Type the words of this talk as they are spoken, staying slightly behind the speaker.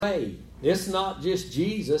way. It's not just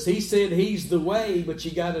Jesus. He said He's the way, but you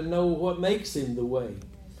got to know what makes Him the way.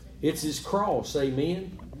 It's His cross,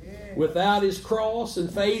 amen? Without His cross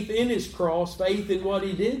and faith in His cross, faith in what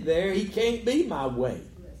He did there, He can't be my way.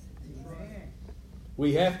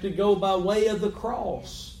 We have to go by way of the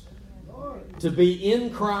cross to be in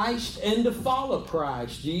Christ and to follow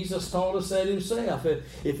Christ. Jesus taught us that Himself.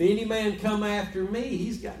 If any man come after me,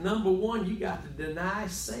 he's got, number one, you got to deny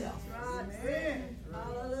self. Amen.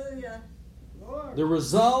 Hallelujah. The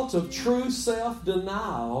result of true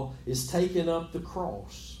self-denial is taking up the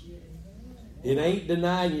cross. It ain't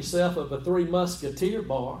denying yourself of a Three Musketeer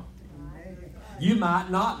bar. You might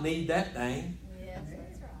not need that thing.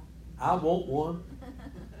 I want one.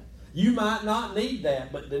 You might not need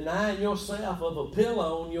that, but denying yourself of a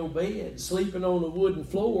pillow on your bed, sleeping on a wooden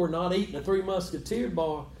floor, not eating a Three Musketeer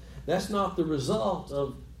bar, that's not the result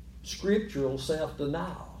of scriptural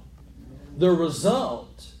self-denial. The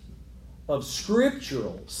result of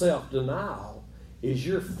scriptural self-denial is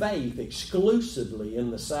your faith exclusively in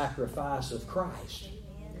the sacrifice of Christ.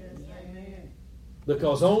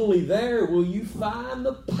 Because only there will you find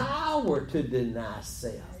the power to deny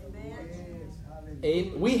self.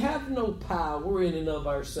 We have no power in and of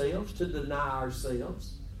ourselves to deny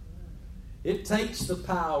ourselves. It takes the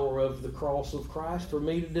power of the cross of Christ for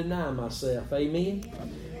me to deny myself. Amen?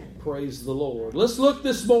 Praise the Lord. Let's look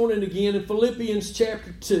this morning again in Philippians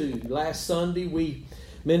chapter 2. Last Sunday we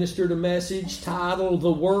ministered a message titled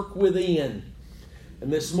The Work Within.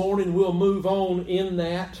 And this morning we'll move on in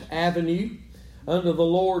that avenue under the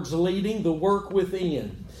Lord's leading, the work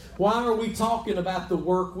within. Why are we talking about the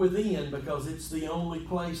work within? Because it's the only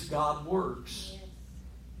place God works.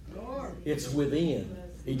 It's within.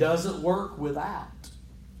 He doesn't work without.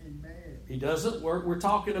 He doesn't work. We're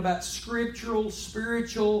talking about scriptural,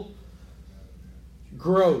 spiritual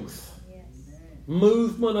growth.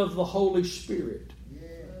 Movement of the Holy Spirit.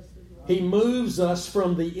 He moves us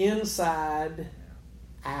from the inside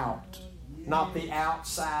out, not the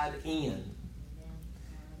outside in.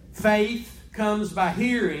 Faith comes by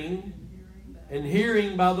hearing, and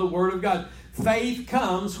hearing by the Word of God. Faith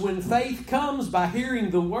comes by hearing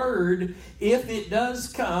the Word. If it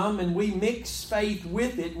does come and we mix faith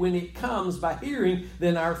with it, when it comes by hearing,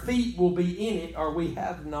 then our feet will be in it, or we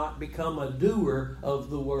have not become a doer of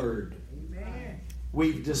the Word. Amen.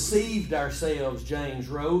 We've deceived ourselves, James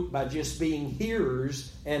wrote, by just being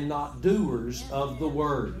hearers and not doers of the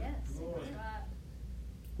Word.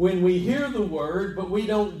 When we hear the Word, but we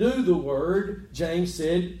don't do the Word, James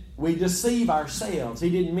said, we deceive ourselves. He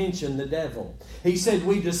didn't mention the devil. He said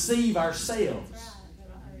we deceive ourselves.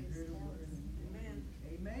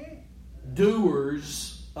 Amen.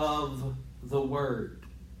 Doers of the Word,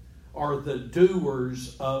 or the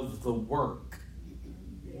doers of the work.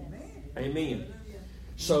 Amen.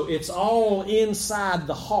 So it's all inside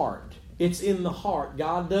the heart. It's in the heart.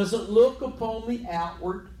 God doesn't look upon the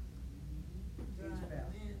outward.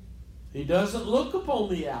 He doesn't look upon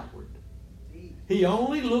the outward. He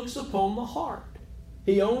only looks upon the heart.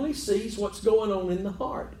 He only sees what's going on in the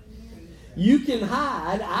heart. You can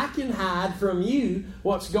hide, I can hide from you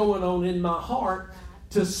what's going on in my heart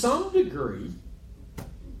to some degree,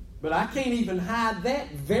 but I can't even hide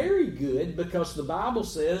that very good, because the Bible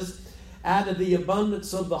says, out of the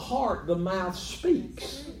abundance of the heart, the mouth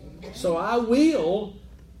speaks. So I will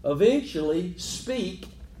eventually speak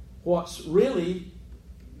what's really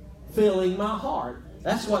filling my heart.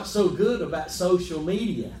 That's what's so good about social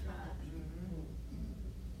media.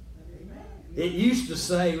 It used to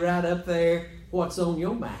say right up there, what's on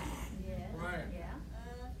your mind? Right.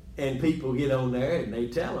 And people get on there and they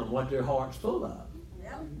tell them what their heart's full of.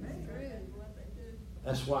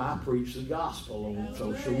 That's why I preach the gospel on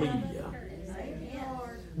social media.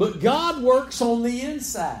 But God works on the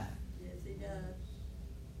inside.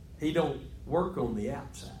 He don't work on the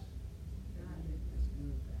outside.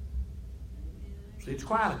 See, it's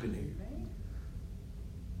quiet up in here.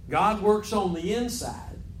 God works on the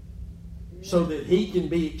inside so that He can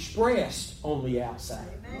be expressed on the outside.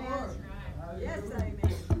 Yes,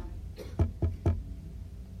 amen.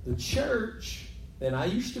 The church, and I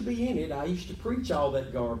used to be in it, I used to preach all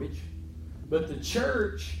that garbage, but the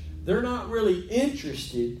church, they're not really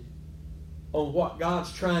interested on what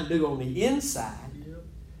God's trying to do on the inside.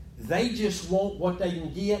 They just want what they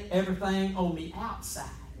can get, everything on the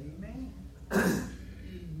outside.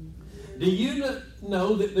 Do you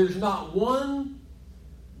know that there's not one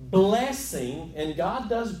blessing, and God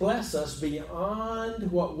does bless us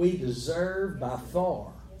beyond what we deserve by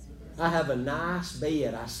far. I have a nice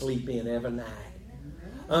bed I sleep in every night.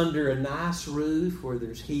 Under a nice roof where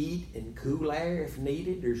there's heat and cool air if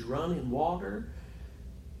needed. There's running water.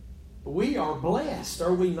 We are blessed,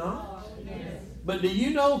 are we not? Yes. But do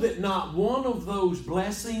you know that not one of those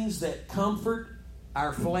blessings that comfort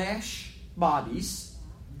our flesh bodies,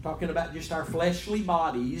 talking about just our fleshly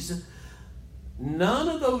bodies, none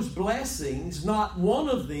of those blessings, not one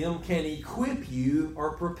of them can equip you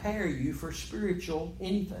or prepare you for spiritual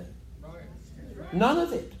anything. None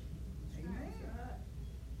of it.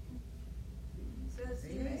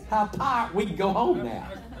 How tired, we can go home now.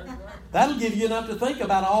 That'll give you enough to think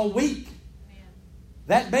about all week.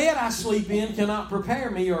 That bed I sleep in cannot prepare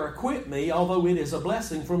me or equip me, although it is a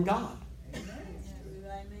blessing from God.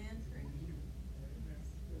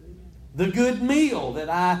 The good meal that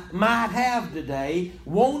I might have today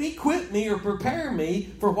won't equip me or prepare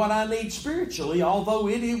me for what I need spiritually, although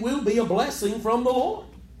it will be a blessing from the Lord.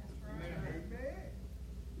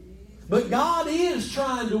 But God is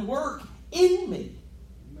trying to work in me,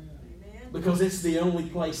 because it's the only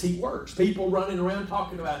place He works. People running around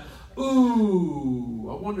talking about, ooh,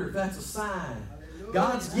 I wonder if that's a sign.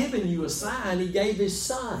 God's given you a sign. He gave His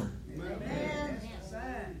Son. Amen.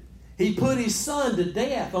 He put His Son to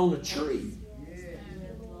death on a tree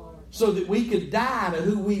so that we could die to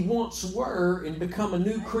who we once were and become a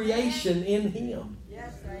new creation in Him.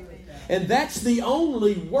 Yes, amen. And that's the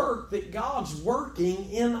only work that God's working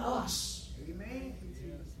in us.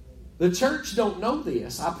 The church don't know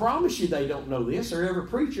this. I promise you they don't know this, or every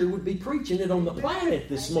preacher would be preaching it on the planet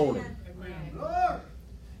this morning.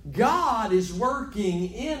 God is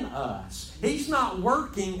working in us. He's not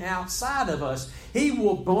working outside of us. He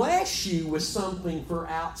will bless you with something for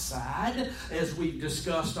outside, as we've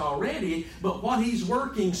discussed already, but what He's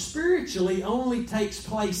working spiritually only takes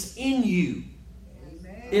place in you.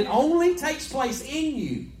 It only takes place in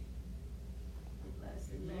you.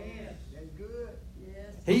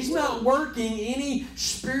 He's not working any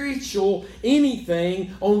spiritual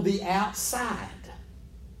anything on the outside.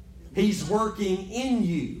 He's working in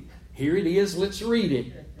you. Here it is. Let's read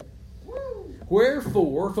it.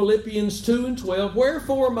 Wherefore, Philippians 2:12,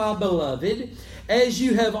 wherefore, my beloved, as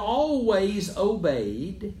you have always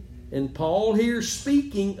obeyed, and Paul here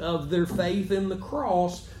speaking of their faith in the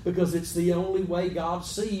cross, because it's the only way God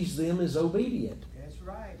sees them as obedient. That's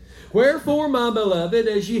right. Wherefore, my beloved,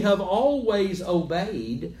 as ye have always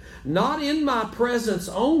obeyed, not in my presence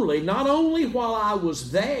only, not only while I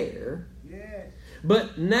was there, Yes.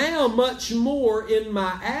 but now much more in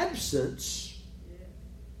my absence,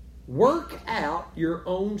 work out your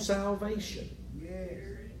own salvation Yes.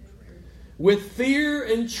 with fear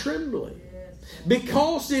and trembling,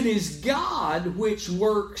 because it is God which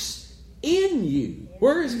works in you.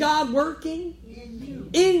 Where is God working? In you.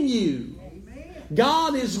 In you. Amen.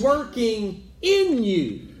 God is working in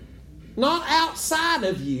you, not outside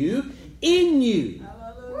of you, in you.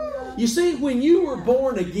 Hallelujah. You see, when you were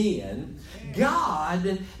born again,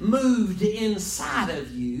 God moved inside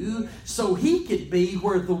of you so He could be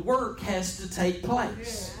where the work has to take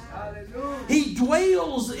place. Hallelujah. He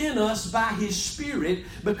dwells in us by His Spirit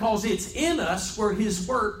because it's in us where His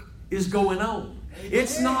work is going on.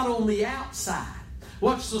 It's not on the outside.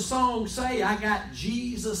 What's the song say? I got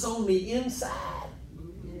Jesus on the inside.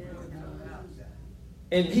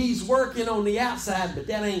 And He's working on the outside, but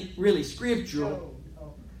that ain't really scriptural.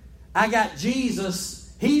 I got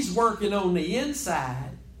Jesus, He's working on the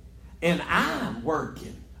inside, and I'm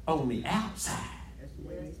working on the outside.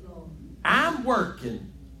 I'm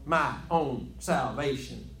working my own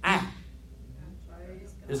salvation out.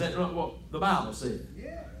 Is that not what the Bible says?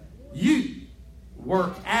 Yeah. You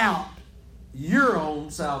work out your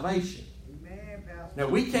own salvation. Amen, Pastor. Now,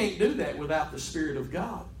 we can't do that without the Spirit of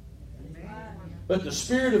God. Amen. But the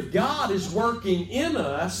Spirit of God is working in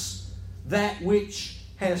us that which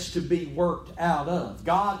has to be worked out of.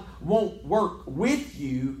 God won't work with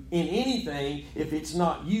you in anything if it's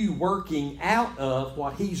not you working out of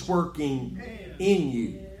what He's working in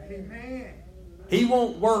you. Amen. He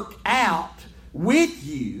won't work out with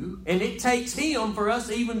you, and it takes Him for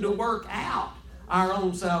us even to work out our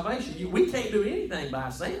own salvation. We can't do anything by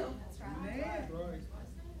ourselves. Amen.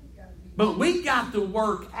 But we got to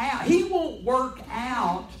work out. He won't work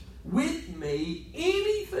out with me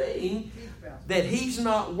anything that He's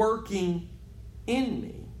not working in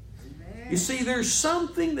me. You see, there's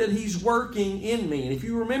something that He's working in me. And if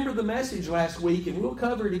you remember the message last week, and we'll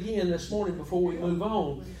cover it again this morning before we move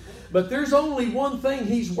on, but there's only one thing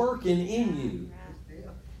He's working in you.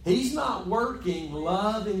 He's not working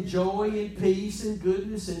love and joy and peace and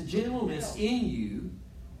goodness and gentleness in you.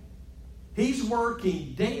 He's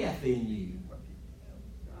working death in you.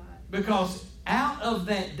 Because out of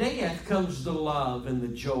that death comes the love and the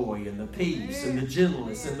joy and the peace and the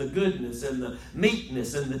gentleness and the goodness and the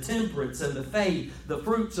meekness and the temperance and the faith, the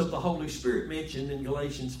fruits of the Holy Spirit mentioned in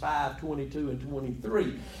Galatians 5:22 and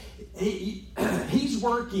 23. He's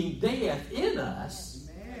working death in us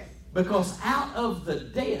because out of the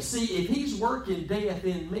death, see, if He's working death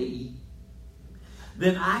in me,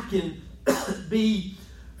 then I can be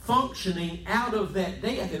functioning out of that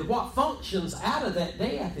death. And what functions out of that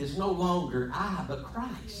death is no longer I, but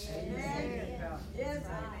Christ. Amen. Yes,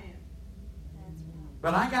 amen.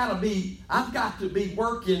 But I've got to be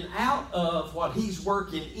working out of what He's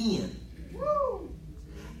working in.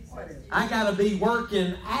 I got to be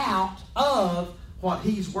working out of what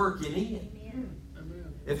He's working in.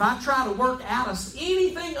 If I try to work out of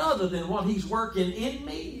anything other than what He's working in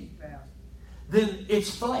me, then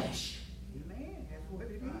it's flesh.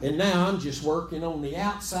 And now I'm just working on the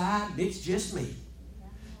outside. It's just me.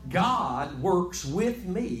 God works with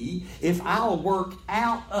me if I'll work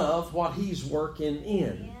out of what He's working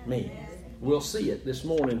in me. We'll see it this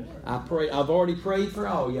morning. I've already prayed for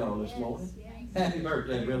all y'all this morning. Happy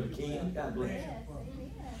birthday, Brother Ken. God bless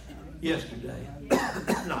you. Yesterday.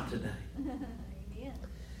 Not today.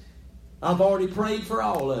 I've already prayed for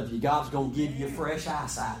all of you. God's going to give you fresh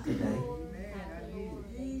eyesight today.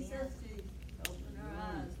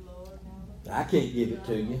 I can't give it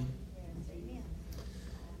to you.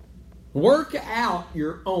 Work out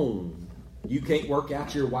your own. You can't work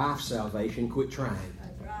out your wife's salvation. Quit trying.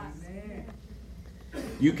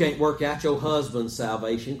 You can't work out your husband's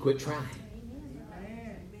salvation. Quit trying.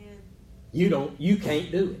 You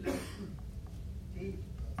can't do it.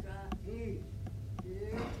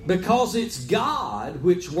 Because it's God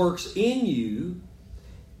which works in you.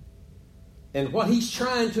 And what He's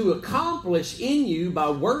trying to accomplish in you by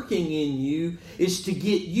working in you is to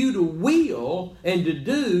get you to will and to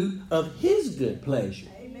do of His good pleasure.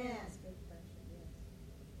 Amen.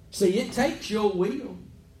 See, it takes your will.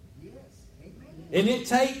 And it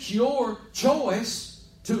takes your choice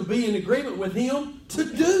to be in agreement with Him to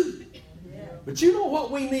do. But you know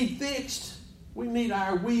what we need fixed? We need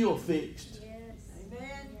our will fixed.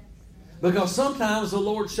 Because sometimes the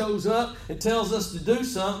Lord shows up and tells us to do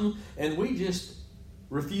something and we just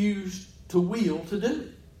refuse to will to do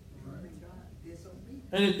it.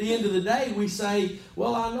 And at the end of the day we say,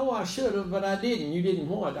 well, I know I should have, but I didn't. You didn't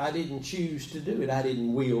want. I didn't choose to do it. I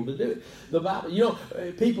didn't will to do it. The Bible,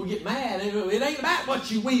 people get mad. It ain't about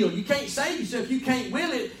what you will. You can't save yourself. You can't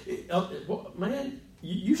will it. Man,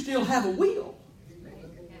 you still have a will.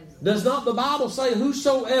 Does not the Bible say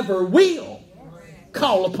whosoever will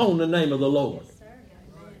call upon the name of the Lord?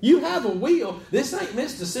 You have a will. This ain't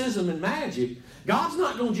mysticism and magic. God's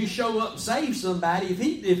not going to just show up and save somebody. If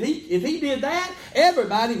he did that,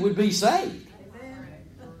 everybody would be saved.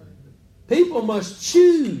 People must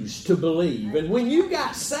choose to believe. And when you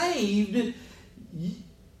got saved,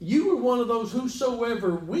 you were one of those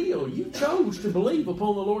whosoever will. You chose to believe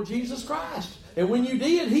upon the Lord Jesus Christ. And when you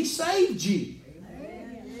did, He saved you.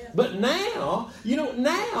 But now,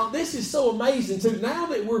 now this is so amazing too. Now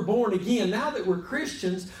that we're born again, now that we're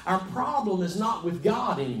Christians, our problem is not with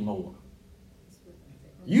God anymore.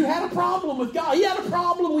 You had a problem with God. He had a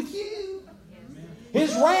problem with you.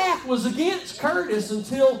 His wrath was against Curtis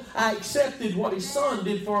until I accepted what his son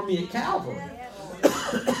did for me at Calvary.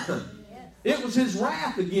 It was his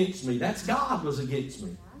wrath against me. That's God was against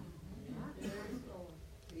me.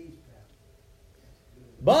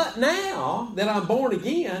 But now that I'm born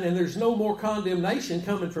again and there's no more condemnation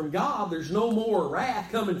coming from God, there's no more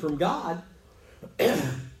wrath coming from God, I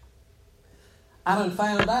done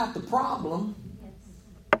found out the problem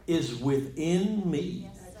is within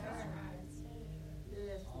me.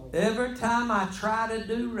 Every time I try to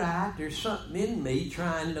do right, there's something in me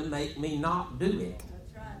trying to make me not do it.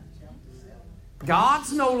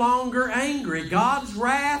 God's no longer angry. God's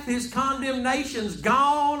wrath, His condemnation's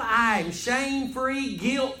gone. I am shame-free,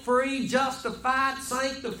 guilt-free, justified,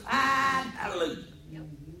 sanctified. Hallelujah.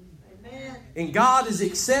 Amen. And God has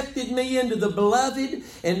accepted me into the beloved.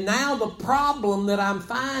 And now the problem that I'm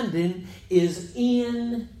finding is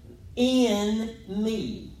in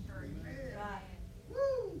me.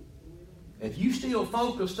 If you still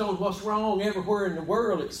focused on what's wrong everywhere in the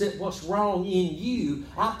world except what's wrong in you,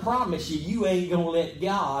 I promise you ain't going to let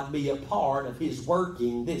God be a part of His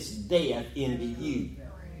working this death into you.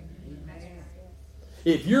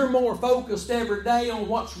 If you're more focused every day on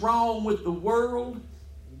what's wrong with the world,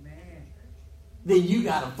 then you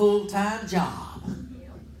got a full-time job.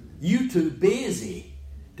 You too busy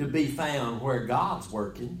to be found where God's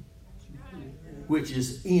working, which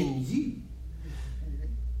is in you.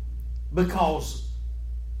 Because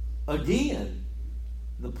again,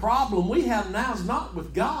 the problem we have now is not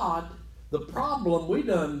with God. The problem we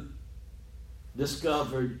done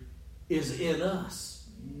discovered is in us.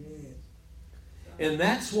 Yes. And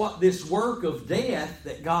that's what this work of death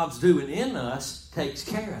that God's doing in us takes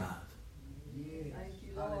care of. Yes. Thank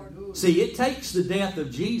you, Lord. Hallelujah. See, it takes the death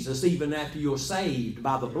of Jesus even after you're saved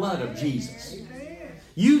by the blood of Jesus. Amen.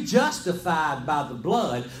 You justified by the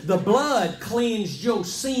blood. The blood cleansed your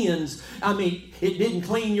sins. I mean, it didn't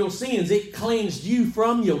clean your sins. It cleansed you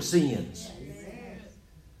from your sins. Amen.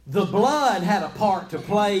 The blood had a part to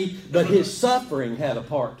play, but His suffering had a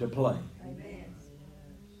part to play. Amen.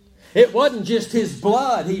 It wasn't just His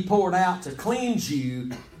blood He poured out to cleanse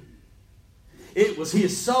you. It was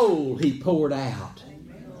His soul He poured out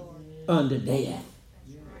unto death.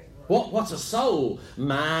 What's a soul?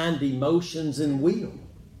 Mind, emotions, and will.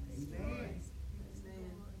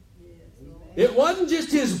 It wasn't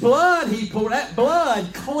just His blood He poured. That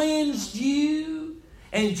blood cleansed you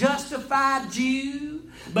and justified you,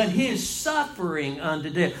 but His suffering unto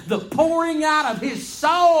death, the pouring out of His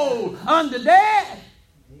soul unto death,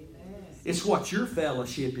 it's what your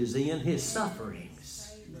fellowship is in, His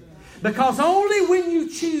sufferings. Because only when you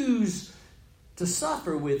choose to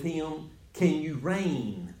suffer with Him can you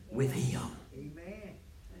reign with Him. Amen.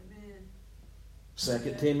 Amen.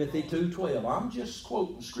 2 Timothy 2:12. I'm just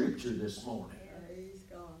quoting Scripture this morning. Praise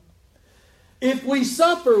God. If we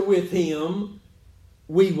suffer with Him,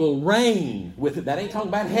 we will reign with it. That ain't talking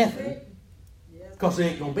about heaven, Yes. because there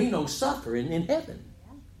ain't going to be no suffering in heaven.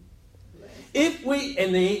 And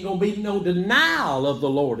there ain't going to be no denial of the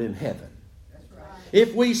Lord in heaven. That's right.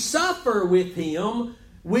 If we suffer with Him,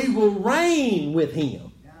 we will reign with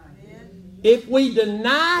Him. Amen. If we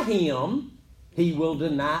deny Him, He will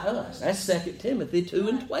deny us. That's 2 Timothy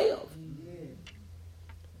 2:12. Yes.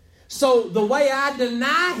 So the way I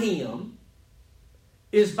deny Him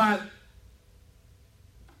is by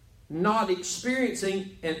not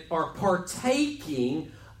experiencing or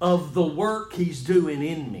partaking of the work He's doing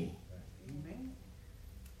in me. Amen.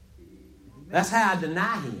 That's how I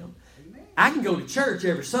deny Him. Amen. I can go to church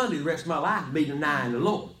every Sunday the rest of my life and be denying the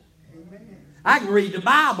Lord. Amen. I can read the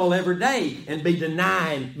Bible every day and be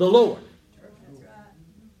denying the Lord. That's right.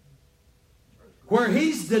 Where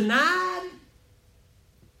He's denied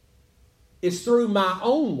is through my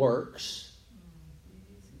own works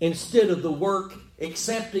instead of the work,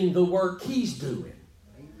 accepting the work He's doing.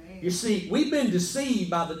 Amen. You see, we've been deceived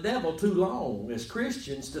by the devil too long as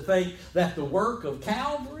Christians to think that the work of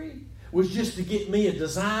Calvary was just to get me a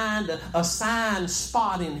assigned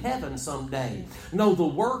spot in heaven someday. No, the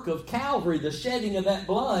work of Calvary, the shedding of that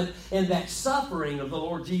blood and that suffering of the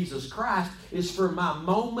Lord Jesus Christ is for my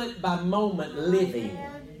moment-by-moment living.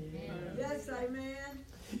 Yes, amen.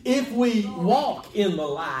 If we walk in the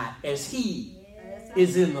light as He Yes,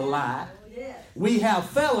 is in the light, Yes. we have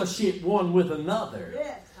fellowship one with another.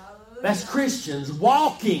 Yes. Hallelujah. That's Christians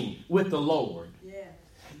walking with the Lord. Yes.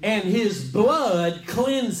 And His blood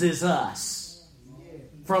cleanses us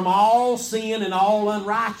from all sin and all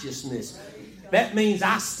unrighteousness. That means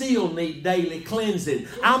I still need daily cleansing.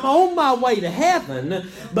 I'm on my way to heaven,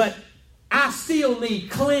 but I still need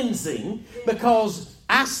cleansing because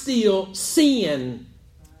I still sin.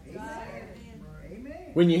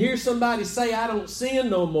 Amen. When you hear somebody say, I don't sin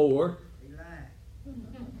no more, He lied.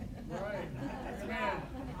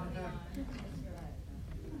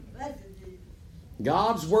 Blessed Jesus.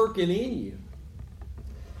 God's working in you.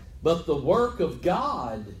 But the work of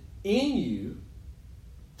God in you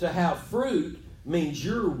to have fruit means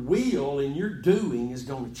your will and your doing is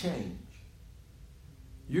going to change.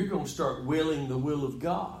 You're going to start willing the will of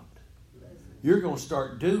God. You're going to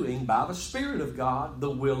start doing, by the Spirit of God,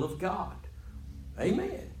 the will of God.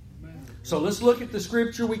 Amen. So let's look at the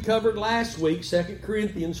scripture we covered last week, 2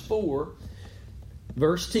 Corinthians 4,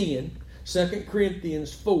 verse 10. 2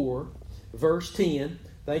 Corinthians 4, verse 10.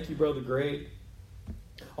 Thank you, Brother Greg.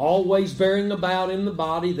 Always bearing about in the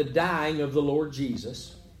body the dying of the Lord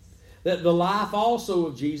Jesus, that the life also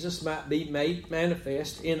of Jesus might be made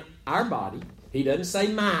manifest in our body. He doesn't say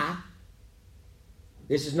my.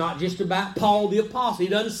 This is not just about Paul the Apostle. He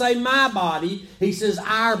doesn't say my body. He says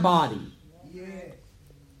our body. Yes.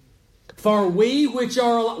 For we which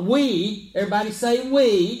are, we, everybody say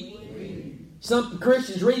we. Some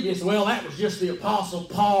Christians read this, well, that was just the Apostle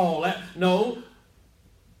Paul. No.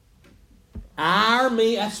 Our,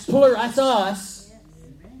 me, that's plural, that's us.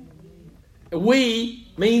 We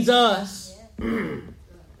means us.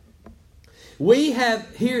 We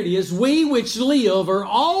have, here it is, we which live are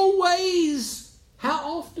always,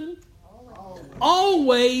 how often?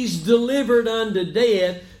 Always delivered unto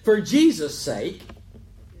death for Jesus' sake.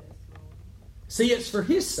 See, it's for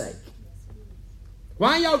His sake.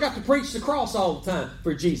 Why y'all got to preach the cross all the time?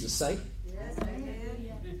 For Jesus' sake. Yes,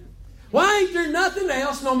 amen. Why ain't there nothing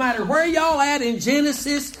else, no matter where y'all at in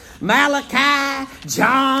Genesis, Malachi,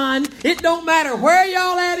 John? It don't matter where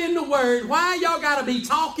y'all at in the Word. Why y'all got to be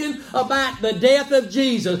talking about the death of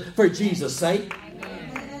Jesus? For Jesus' sake.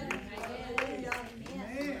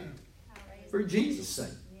 For Jesus'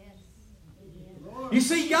 sake. You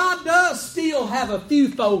see, God does still have a few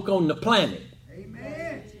folk on the planet.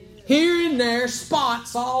 Amen. Here and there,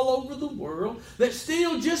 spots all over the world that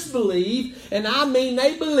still just believe, and I mean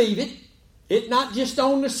they believe it. It's not just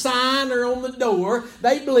on the sign or on the door.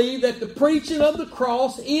 They believe that the preaching of the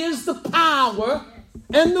cross is the power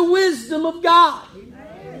and the wisdom of God.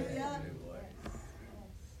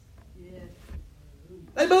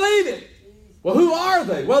 They believe it. Well, who are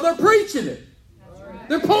they? Well, they're preaching it.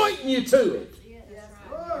 They're pointing you to it.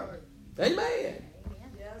 Amen.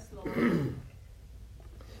 Yes, Lord.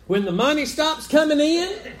 When the money stops coming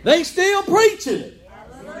in, they still preaching it.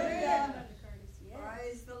 Hallelujah.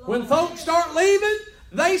 Praise the Lord. When folks start leaving,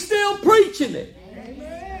 they still preaching it.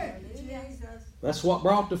 Amen. Jesus. That's what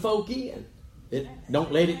brought the folk in.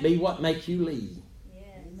 Don't let it be what makes you leave.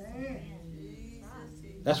 Amen. Jesus.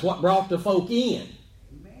 That's what brought the folk in.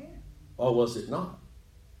 Amen. Or was it not?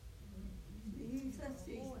 Jesus.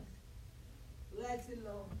 Bless the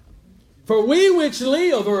Lord. For we which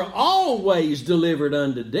live are always delivered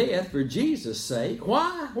unto death for Jesus' sake.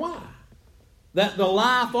 Why? Why? That the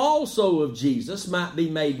life also of Jesus might be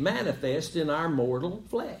made manifest in our mortal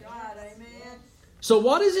flesh. God, amen. So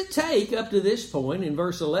what does it take up to this point in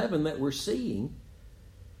verse 11 that we're seeing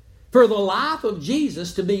for the life of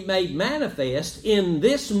Jesus to be made manifest in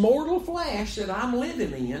this mortal flesh that I'm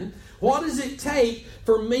living in? What does it take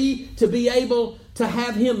for me to be able to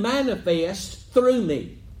have Him manifest through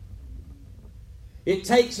me? It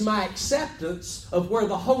takes my acceptance of where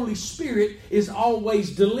the Holy Spirit is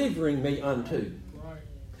always delivering me unto.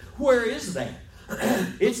 Where is that?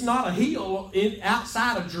 It's not a hill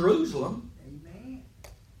outside of Jerusalem. Amen.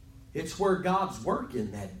 It's where God's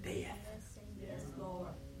working that death. Yes, Lord.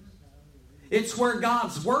 It's where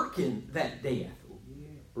God's working that death.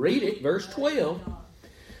 Read it, verse 12.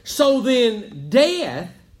 So then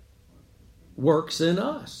death works in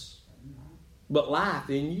us, but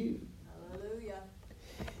life in you. Hallelujah.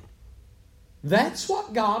 That's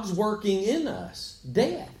what God's working in us,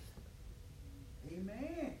 death.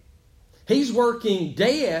 Amen. He's working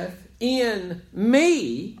death in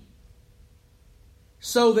me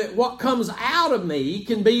so that what comes out of me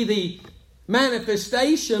can be the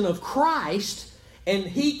manifestation of Christ, and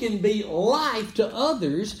He can be life to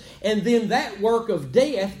others, and then that work of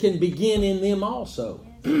death can begin in them also.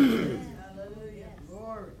 Hallelujah.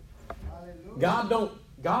 Glory. Hallelujah.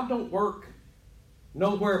 God don't work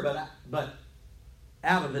nowhere but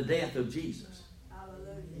out of the death of Jesus.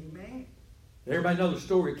 Hallelujah. Amen. Everybody know the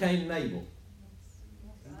story of Cain and Abel.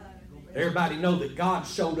 Everybody know that God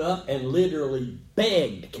showed up and literally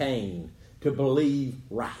begged Cain to believe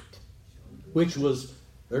right, which was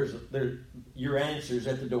your answer's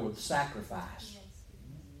at the door with sacrifice.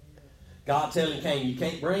 God telling Cain, you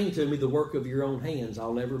can't bring to me the work of your own hands.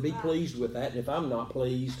 I'll never be pleased with that. And if I'm not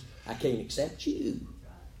pleased, I can't accept you.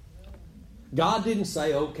 God didn't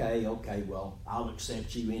say, okay, well, I'll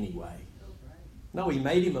accept you anyway. No, He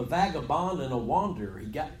made him a vagabond and a wanderer.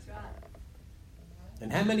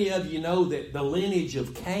 And how many of you know that the lineage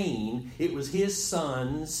of Cain, it was his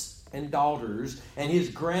sons and daughters and his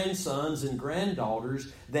grandsons and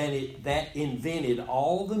granddaughters that invented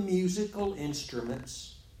all the musical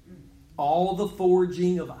instruments, all the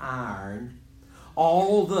forging of iron,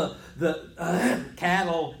 all the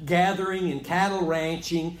cattle gathering and cattle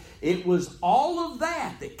ranching. It was all of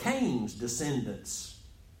that Cain's descendants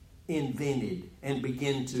invented and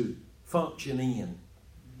began to function in.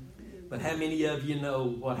 But how many of you know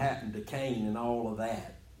what happened to Cain and all of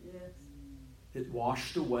that? Yes. It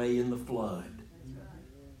washed away in the flood.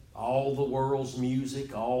 All the world's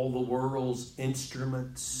music, all the world's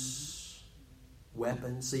instruments,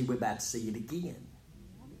 weapons. See, we're about to see it again.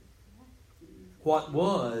 What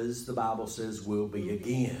was, the Bible says, will be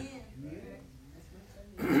again.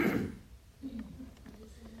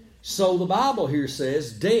 So the Bible here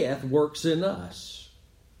says death works in us.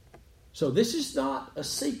 So this is not a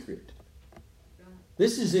secret.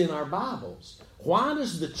 This is in our Bibles. Why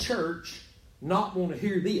does the church not want to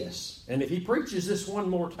hear this? And if he preaches this one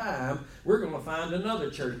more time, we're going to find another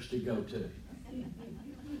church to go to.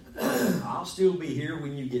 I'll still be here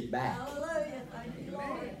when you get back. Hallelujah. Thank you,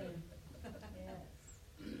 Lord.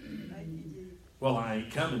 Thank you, Jesus. Well, I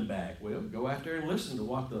ain't coming back. Well, go out there and listen to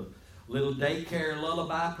what the Little daycare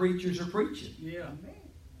lullaby preachers are preaching. Yeah.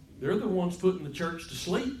 They're the ones putting the church to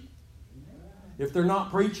sleep. If they're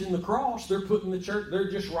not preaching the cross, they're putting the church,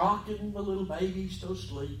 they're just rocking the little babies to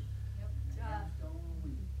sleep.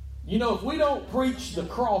 You know, if we don't preach the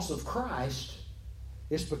cross of Christ,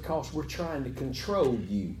 it's because we're trying to control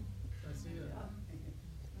you. That's it.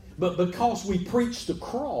 But because we preach the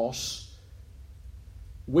cross,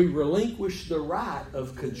 we relinquish the right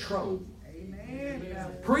of control.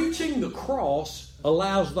 Amen. Preaching the cross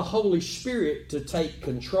allows the Holy Spirit to take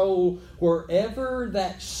control wherever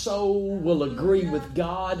that soul will agree with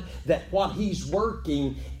God that what He's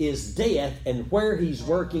working is death, and where He's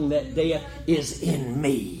working that death is in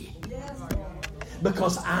me.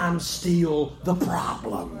 Because I'm still the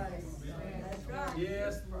problem.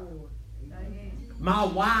 Yes, Lord. My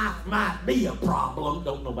wife might be a problem.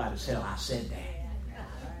 Don't nobody tell I said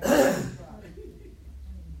that.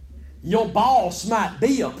 Your boss might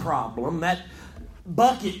be a problem. That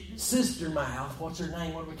bucket sister mouth, what's her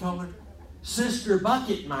name? What do we call her? Sister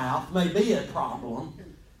bucket mouth may be a problem,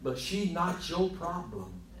 but she's not your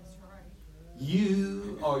problem.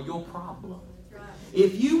 You are your problem.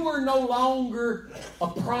 If you were no longer a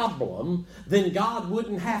problem, then God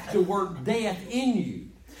wouldn't have to work death in you.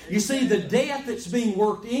 You see, the death that's being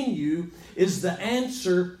worked in you is the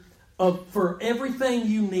answer for everything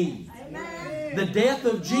you need. The death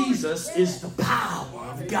of Jesus is the power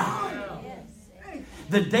of God.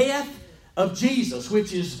 The death of Jesus,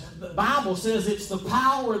 which is, the Bible says it's the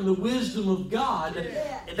power and the wisdom of God.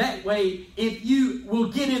 That way, if you will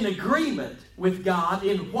get in agreement with God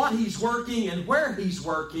in what He's working and where He's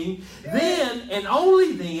working, then and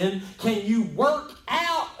only then can you work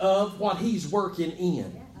out of what He's working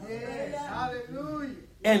in. Hallelujah.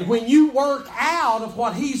 And when you work out of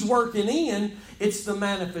what He's working in, it's the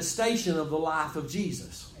manifestation of the life of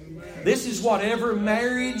Jesus. This is what every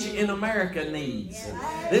marriage in America needs.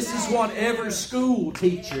 This is what every school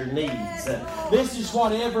teacher needs. This is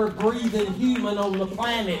what every breathing human on the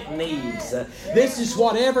planet needs. This is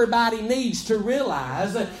what everybody needs to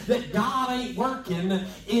realize, that God ain't working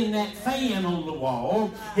in that fan on the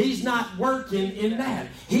wall. He's not working in that.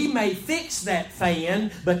 He may fix that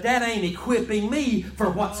fan, but that ain't equipping me for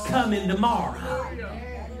what's coming tomorrow.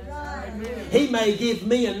 He may give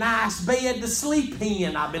me a nice bed to sleep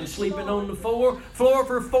in. I've been sleeping on the floor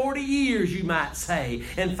for 40 years, you might say.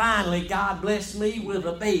 And finally, God blessed me with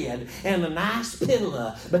a bed and a nice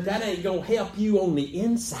pillow. But that ain't going to help you on the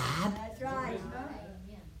inside. That's right.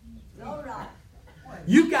 All right.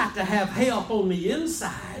 You got to have help on the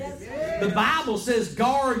inside. The Bible says,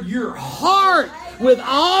 guard your heart with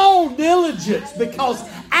all diligence, because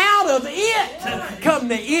out of it come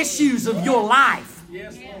the issues of your life.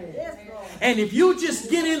 Yes, Lord. And if you just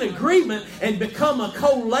get in agreement and become a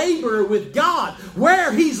co-laborer with God,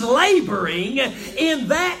 where He's laboring, in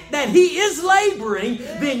that He is laboring,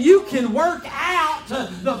 then you can work out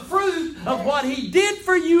the fruit of what He did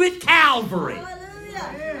for you at Calvary.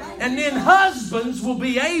 Hallelujah. And then husbands will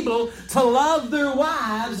be able to love their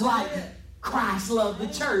wives like Christ loved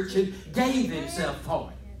the church and gave Himself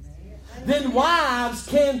for it. Then wives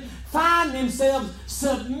can find themselves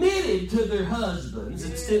submitted to their husbands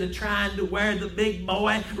instead of trying to wear the big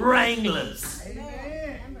boy Wranglers.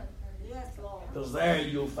 Amen. Yes, Lord. Because there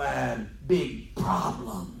you'll find big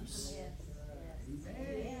problems. Yes,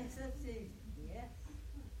 that's it. Yes.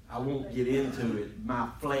 I won't get into it. My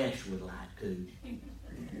flesh would like to.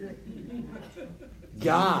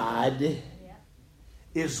 God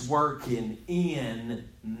is working in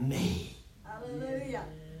me. Hallelujah.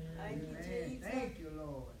 Thank you, Jesus. Thank you,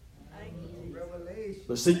 Lord. Thank you, Jesus. Revelation.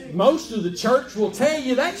 But see, most of the church will tell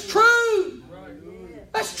you that's true.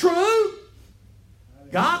 That's true.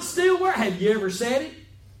 God's still working. Have you ever said it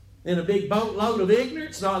in a big boatload of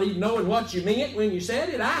ignorance, not even knowing what you meant when you said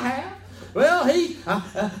it? I have. Well, He's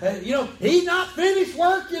not finished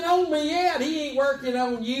working on me yet. He ain't working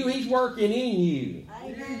on you. He's working in you.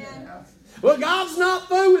 Amen. Well, God's not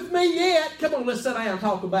through with me yet. Come on, let's sit down and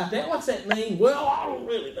talk about that. What's that mean? Well, I don't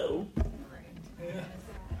really know.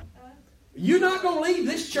 You're not going to leave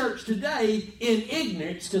this church today in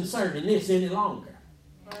ignorance concerning this any longer.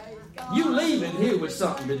 Praise God. You leaving here with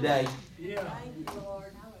something today. Yeah. Thank you, Lord.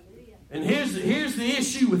 Hallelujah. And here's the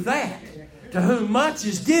issue with that. To whom much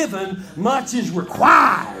is given, much is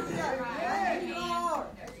required. Thank you, Lord.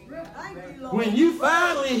 Thank you, Lord. When you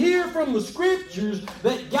finally hear from the Scriptures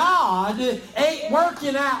that God ain't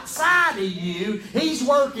working outside of you, He's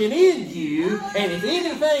working in you, and if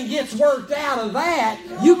anything gets worked out of that,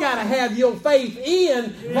 you got to have your faith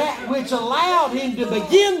in that which allowed Him to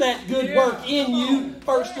begin that good work in you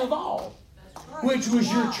first of all. which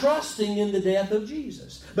was your trusting in the death of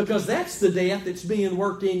Jesus. Because that's the death that's being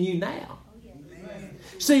worked in you now.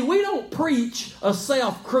 See, we don't preach a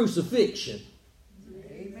self-crucifixion.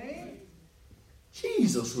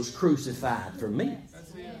 Jesus was crucified for me.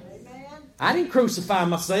 I didn't crucify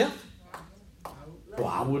myself. Well,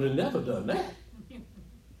 I would have never done that.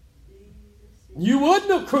 You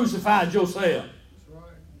wouldn't have crucified yourself.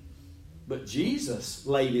 But Jesus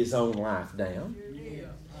laid His own life down.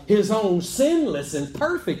 His own sinless and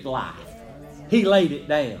perfect life. He laid it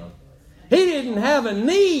down. He didn't have a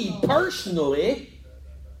need personally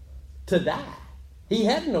to die. He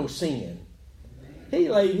had no sin. He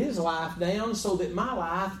laid His life down so that my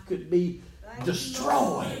life could be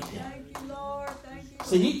destroyed. Thank you, Lord. Thank you.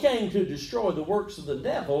 See, He came to destroy the works of the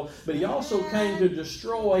devil, but He also came to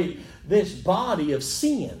destroy this body of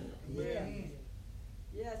sin. Yes.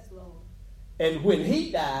 Yes, Lord. And when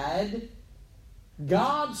He died,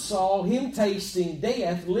 God saw Him tasting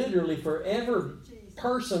death literally for every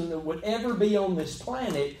person that would ever be on this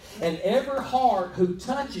planet, and every heart who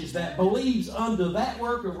touches that, believes under that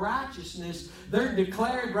work of righteousness, they're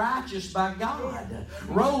declared righteous by God,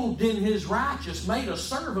 robed in His righteousness, made a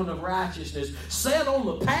servant of righteousness, set on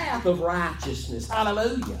the path of righteousness.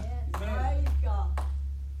 Hallelujah. Praise God.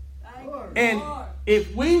 Thank you, And Lord.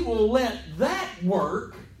 if we will let that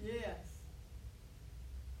work Yes.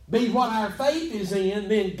 be what our faith is in,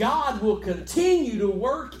 then God will continue to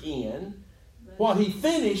work in what He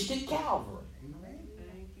finished at Calvary.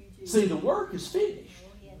 Thank you, Jesus. See, the work is finished.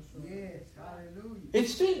 Yes, hallelujah.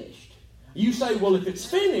 It's finished. You say, well, if it's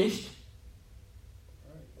finished,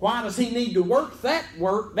 why does He need to work, that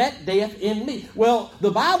death in me? Well, the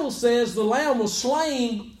Bible says the Lamb was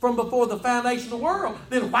slain from before the foundation of the world.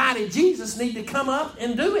 Then why did Jesus need to come up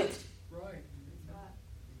and do it? Right.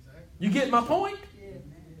 You get my point? Yes.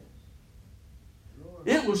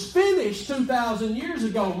 It was finished 2,000 years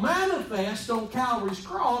ago, manifest on Calvary's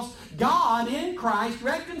cross, God in Christ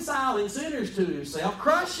reconciling sinners to Himself,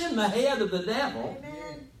 crushing the head of the devil,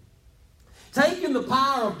 Amen. taking the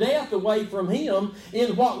power of death away from Him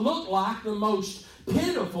in what looked like the most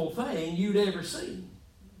pitiful thing you'd ever seen.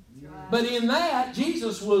 But in that,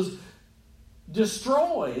 Jesus was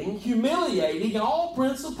destroying, humiliating all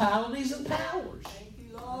principalities and powers Thank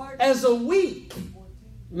you, Lord. as a weak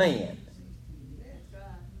man. That's right.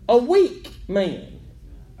 A weak man.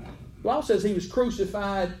 The Bible says He was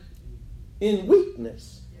crucified in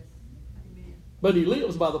weakness, Yes. Amen. but He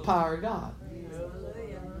lives by the power of God.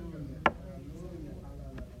 Hallelujah.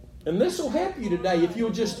 And this will help you today if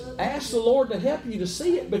you'll just ask the Lord to help you to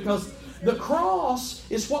see it, because the cross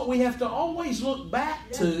is what we have to always look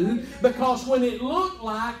back to, because when it looked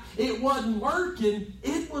like it wasn't working,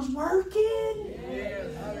 it was working.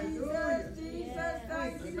 Jesus, Jesus,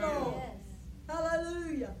 thank you, Lord.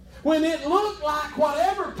 Hallelujah. When it looked like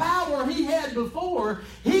whatever power he had before,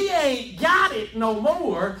 he ain't got it no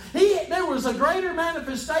more. There was a greater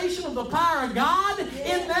manifestation of the power of God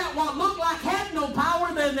in that what looked like had no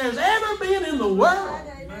power than there's ever been in the world.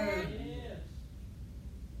 Amen.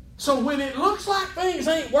 So when it looks like things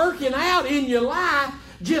ain't working out in your life,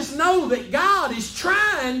 just know that God is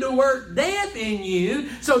trying to work death in you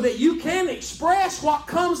so that you can express what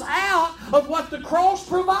comes out of what the cross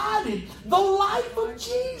provided, the life of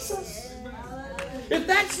Jesus. If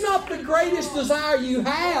that's not the greatest desire you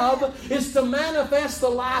have, is to manifest the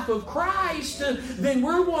life of Christ, then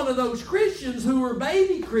we're one of those Christians who are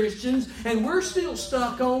baby Christians, and we're still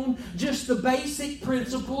stuck on just the basic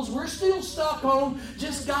principles. We're still stuck on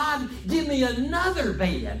just, God, give me another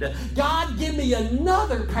bed. God, give me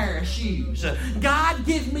another pair of shoes. God,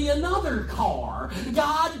 give me another car.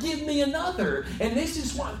 God, give me another. And this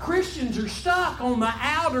is what Christians are stuck on, the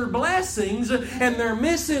outer blessings, and they're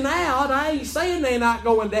missing out. I ain't saying they're not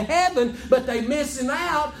going to heaven, but they're missing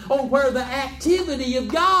out on where the activity of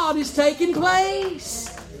God is taking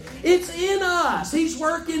place. It's in us. He's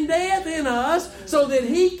working death in us so that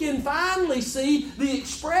He can finally see the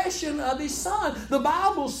expression of His Son. The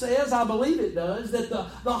Bible says, I believe it does, that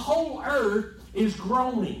the whole earth is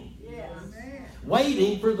groaning, Yes.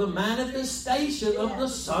 waiting for the manifestation of the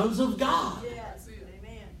sons of God. Yes.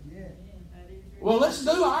 Amen. That is Well, let's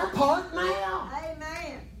do our part now.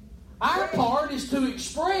 Amen. Our part is to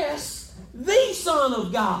express the Son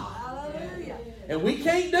of God. Hallelujah. And we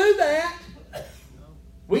can't do that.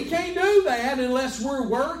 We can't do that unless we're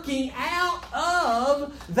working out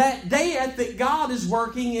of that death that God is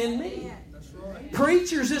working in me.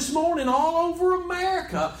 Preachers this morning all over America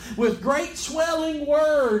America with great swelling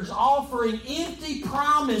words offering empty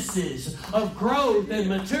promises of growth and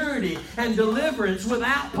maturity and deliverance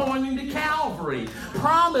without pointing to Calvary.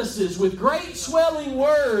 Promises with great swelling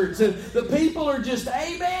words, and the people are just,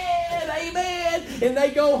 amen, amen, and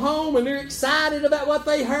they go home and they're excited about what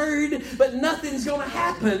they heard, but nothing's going to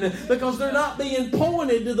happen because they're not being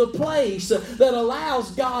pointed to the place that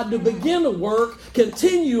allows God to begin a work,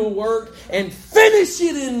 continue a work, and finish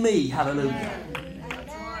it in me. Hallelujah.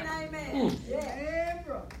 Amen.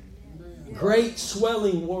 Great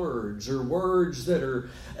swelling words are words that are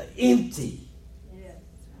empty.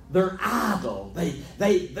 They're idle.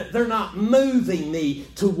 They're not moving me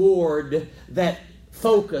toward that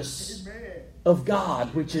focus of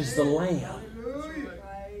God, which is the Lamb.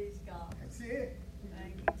 Praise God. That's it.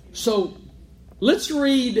 So let's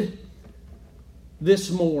read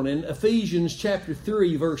this morning Ephesians chapter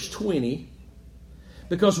 3, verse 20,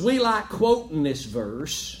 because we like quoting this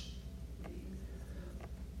verse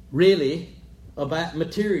really about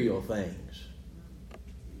material things.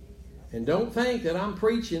 And don't think that I'm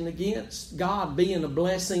preaching against God being a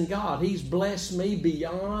blessing God. He's blessed me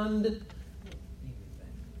beyond.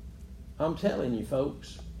 I'm telling you,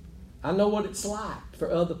 folks, I know what it's like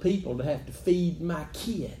for other people to have to feed my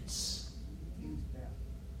kids,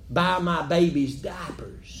 buy my baby's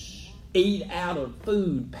diapers, eat out of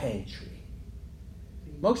food pantry.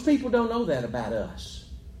 Most people don't know that about us.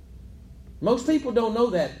 Most people don't know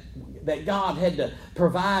that God had to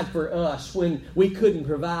provide for us when we couldn't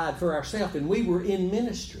provide for ourselves, and we were in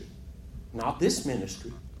ministry. Not this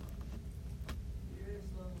ministry.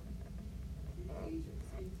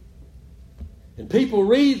 And people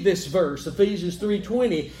read this verse, Ephesians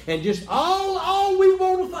 3:20, and just all we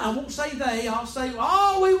want to I won't say they, I'll say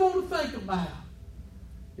all we want to think about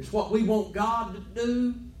is what we want God to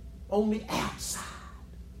do on the outside.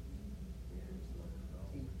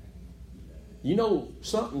 You know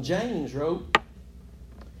something James wrote?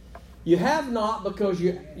 You have not because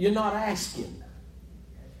you're not asking.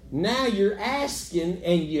 Now you're asking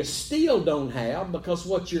and you still don't have because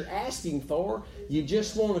what you're asking for, you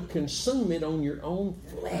just want to consume it on your own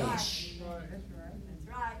flesh. That's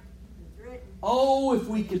right. It's written. Oh, if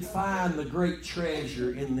we could find the great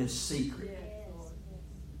treasure in this secret.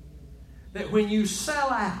 That when you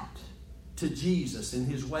sell out to Jesus in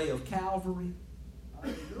His way of Calvary,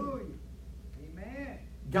 Hallelujah. Amen.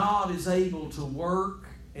 God is able to work,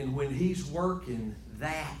 and when He's working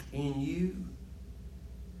that in you,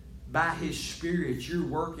 by His Spirit, you're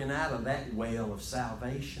working out of that well of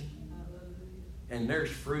salvation. And there's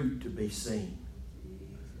fruit to be seen.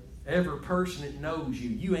 Every person that knows you,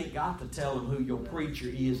 you ain't got to tell them who your preacher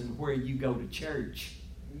is and where you go to church.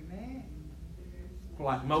 Amen.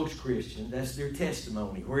 Like most Christians, that's their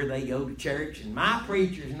testimony, where they go to church. And my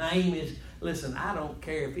preacher's name is, listen, I don't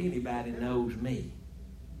care if anybody knows me.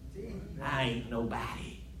 I ain't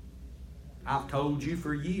nobody. I've told you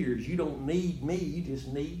for years, you don't need me, you just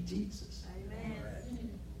need Jesus.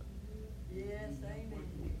 Amen. Yes, amen.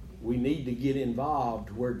 We need to get involved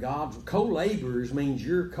where God's co-laborers means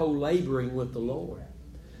you're co-laboring with the Lord.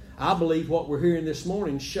 I believe what we're hearing this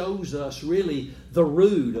morning shows us really the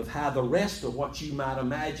root of how the rest of what you might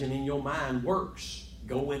imagine in your mind works.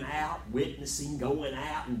 Going out, witnessing, going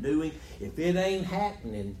out and doing. If it ain't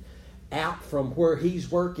happening out from where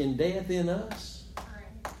He's working death in us,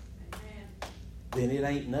 then it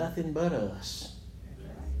ain't nothing but us.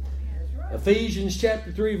 Ephesians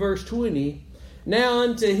chapter 3 verse 20. Now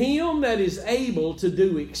unto Him that is able to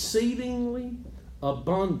do exceedingly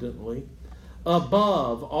abundantly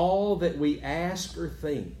above all that we ask or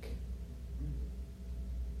think.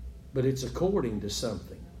 But it's according to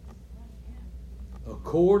something.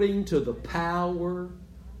 According to the power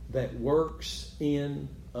that works in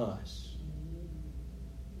us.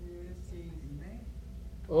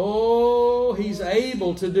 Oh, He's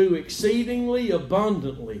able to do exceedingly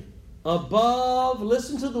abundantly above,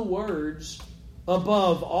 listen to the words,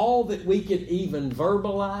 above all that we could even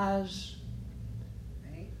verbalize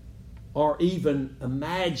or even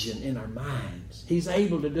imagine in our minds. He's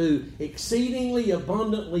able to do exceedingly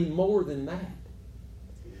abundantly more than that.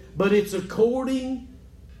 But it's according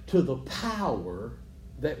to the power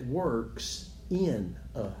that works in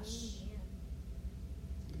us.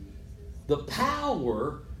 The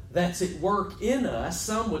power that's at work in us,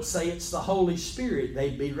 some would say it's the Holy Spirit.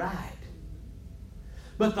 They'd be right.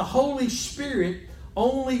 But the Holy Spirit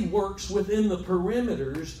only works within the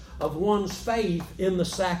perimeters of one's faith in the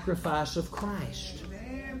sacrifice of Christ.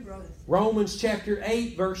 Amen, brother. Romans chapter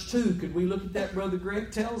 8, verse 2. Could we look at that? Brother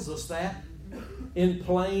Greg tells us that in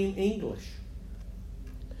plain English.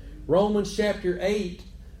 Romans chapter 8,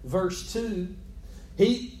 verse 2.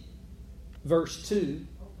 Verse 2,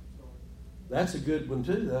 that's a good one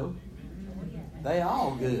too, though. They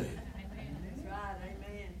all good. That's right.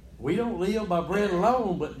 Amen. We don't live by bread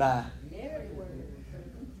alone, but by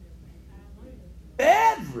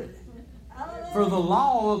every. For the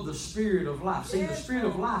law of the Spirit of life. See, the Spirit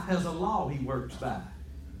of life has a law He works by.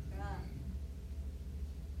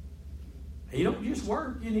 He don't just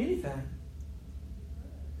work in anything.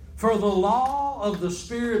 For the law of the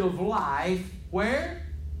Spirit of life, where?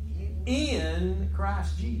 In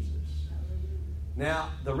Christ Jesus. Now,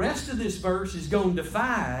 the rest of this verse is going to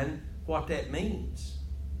define what that means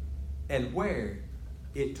and where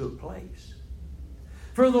it took place.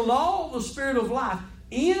 For the law of the Spirit of life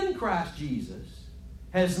in Christ Jesus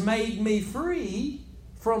has made me free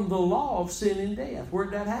from the law of sin and death.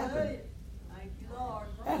 Where'd that happen? Thank you, Lord.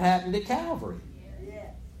 That happened at Calvary.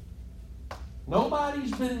 Yes.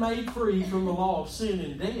 Nobody's been made free from the law of sin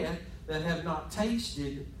and death that have not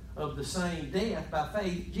tasted of the same death by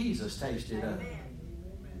faith Jesus tasted of.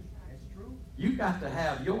 That's true. You've got to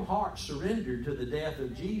have your heart surrendered to the death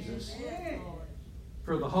of Jesus Yes, Lord.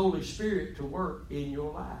 for the Holy Spirit to work in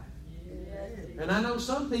your life. And I know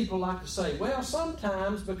some people like to say, well,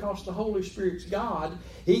 sometimes because the Holy Spirit's God,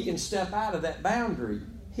 He can step out of that boundary.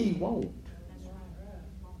 He won't.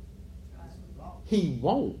 He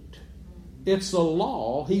won't. It's a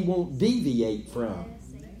law He won't deviate from.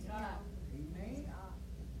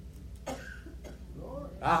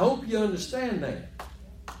 I hope you understand that.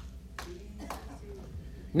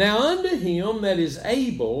 Now unto Him that is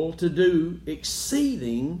able to do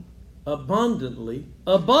exceeding abundantly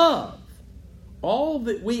above all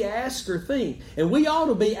that we ask or think. And we ought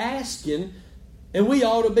to be asking and we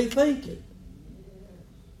ought to be thinking.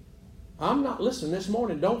 Listen, this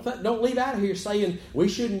morning, don't leave out of here saying we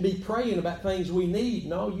shouldn't be praying about things we need.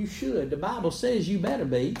 No, you should. The Bible says you better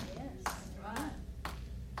be. Yes, right.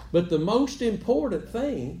 But the most important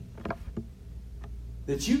thing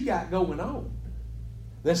that you got going on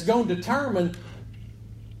that's going to determine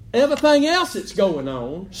everything else that's going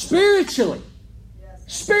on spiritually. Yes.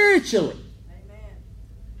 Spiritually. Amen.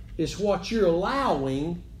 Is what you're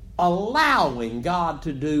allowing God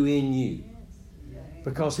to do in you.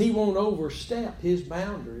 Because He won't overstep His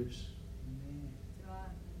boundaries.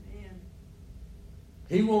 Amen.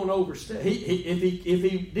 He won't overstep. If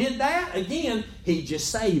he did that, again, He'd just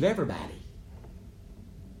save everybody.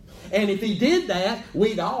 And if He did that,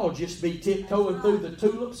 we'd all just be tiptoeing through the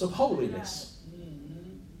tulips of holiness.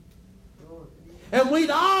 And we'd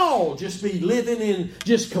all just be living in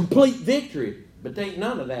just complete victory. But there ain't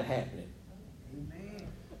none of that happening.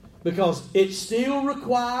 Because it still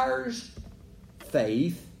requires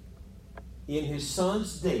faith in His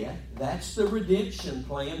Son's death. That's the redemption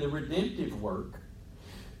plan, the redemptive work.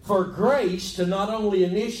 For grace to not only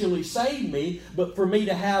initially save me, but for me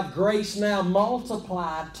to have grace now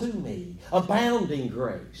multiplied to me. Abounding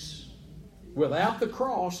grace. Without the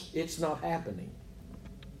cross, it's not happening.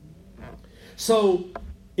 So,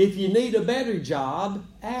 if you need a better job,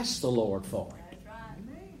 ask the Lord for it. That's right.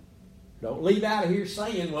 Don't leave out of here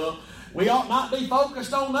saying, well, we ought not be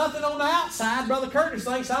focused on nothing on the outside. Brother Curtis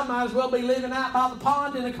thinks I might as well be living out by the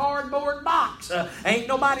pond in a cardboard box. Ain't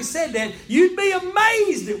nobody said that. You'd be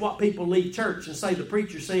amazed at what people leave church and say the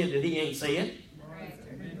preacher said that he ain't said.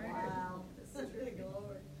 Wow. Dear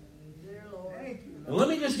Lord. Dear Lord. And let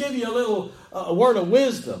me just give you a little word of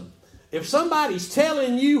wisdom. If somebody's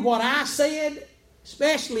telling you what I said,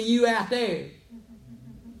 especially you out there,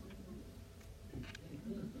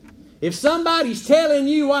 if somebody's telling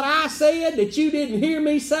you what I said that you didn't hear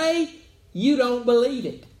me say, you don't believe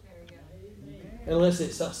it. Unless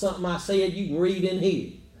it's something I said you can read in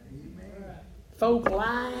here. Folk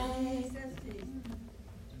lying.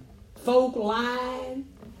 Folk lying.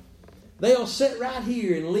 They'll sit right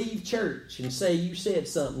here and leave church and say you said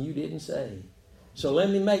something you didn't say. So let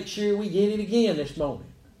me make sure we get it again this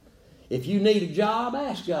morning. If you need a job,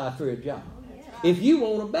 ask God for a job. If you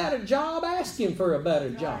want a better job, ask Him for a better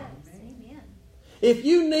job. If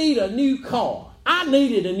you need a new car, I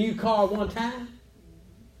needed a new car one time.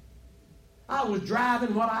 I was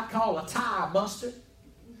driving what I call a tire buster.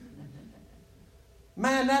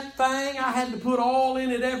 Man, that thing, I had to put oil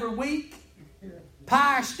in it every week.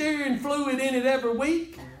 Power steering fluid in it every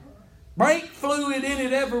week. Brake fluid in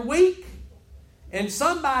it every week. And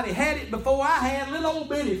somebody had it before I had, a little old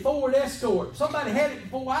bitty Ford Escort. Somebody had it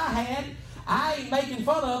before I had. I ain't making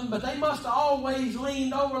fun of them, but they must have always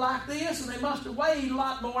leaned over like this, and they must have weighed a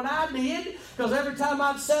lot more than I did, because every time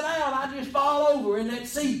I'd sit down, I'd just fall over in that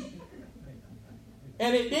seat.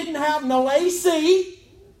 And it didn't have no AC,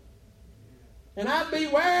 and I'd be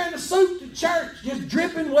wearing a suit to church, just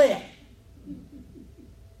dripping wet.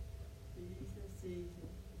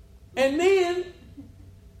 And then,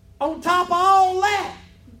 on top of all that,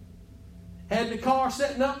 had the car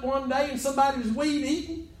sitting up one day and somebody was weed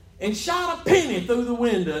eating and shot a penny through the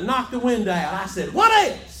window and knocked the window out. I said, what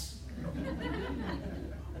else?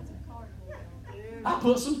 I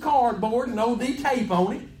put some cardboard and OD tape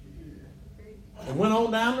on it and went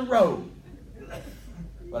on down the road.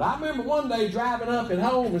 But I remember one day driving up at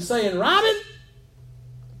home and saying, Robin,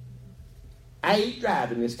 I ain't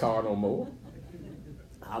driving this car no more.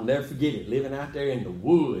 I'll never forget it, living out there in the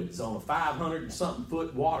woods on a 500 and something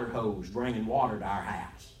foot water hose bringing water to our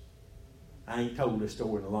house. I ain't told this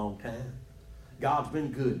story in a long time. God's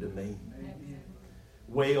been good to me.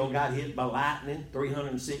 Well got hit by lightning,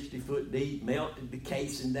 360 foot deep, melted the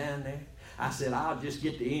casing down there. I said, I'll just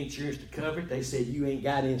get the insurance to cover it. They said, you ain't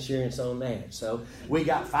got insurance on that. So we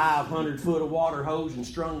got 500 foot of water hose and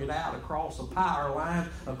strung it out across a power line,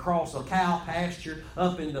 across a cow pasture,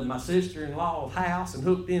 up into my sister-in-law's house and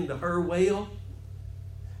hooked into her well.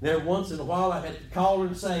 And every once in a while I had to call her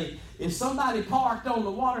and say, is somebody parked on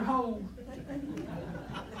the water hose?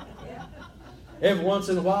 Every once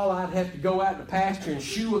in a while I'd have to go out in the pasture and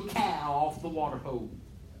shoo a cow off the water hose.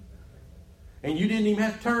 And you didn't even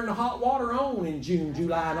have to turn the hot water on in June,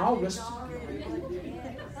 July, and August.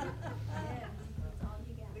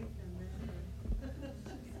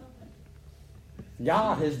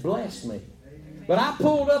 God has blessed me. But I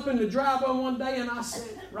pulled up in the driveway one day and I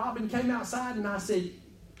said, Robin came outside and I said,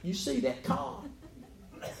 you see that car?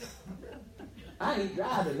 I ain't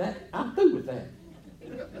driving that. I'm through with that.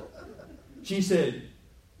 She said,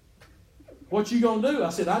 what you gonna do? I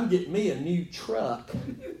said, I'm getting me a new truck.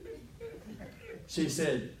 She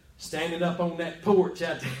said, standing up on that porch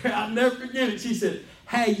out there, I'll never forget it. She said,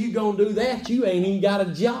 how you going to do that? You ain't even got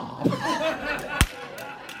a job.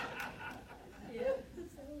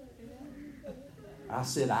 I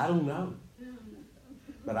said, I don't know.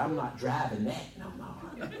 But I'm not driving that no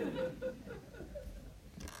more.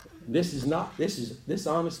 This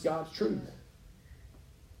honest God's truth.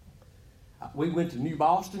 We went to New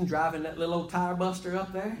Boston driving that little old tire buster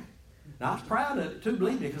up there. And I was proud of it too,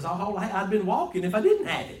 believe me, because I'd been walking if I didn't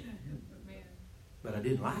have it. But I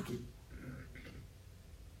didn't like it.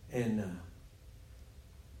 And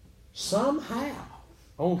somehow,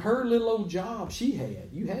 on her little old job she had,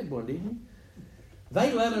 you had one, didn't you?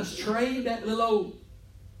 They let us trade that little old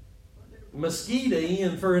Mosquito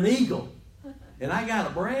in for an Eagle. And I got a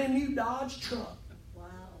brand new Dodge truck. Wow.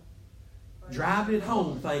 Driving it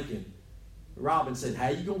home thinking, Robin said, how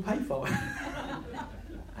you going to pay for it?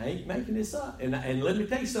 I ain't making this up. And let me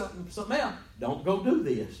tell you something else. Don't go do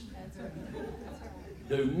this.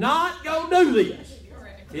 Do not go do this.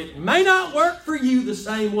 It may not work for you the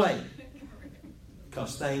same way.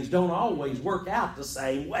 Because things don't always work out the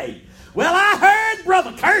same way. Well, I heard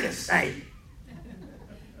Brother Curtis say.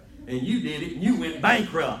 And you did it and you went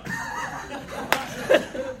bankrupt.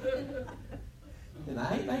 And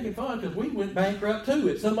I ain't making fun because we went bankrupt too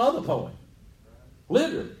at some other point.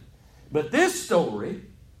 Literally. But this story,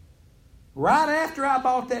 right after I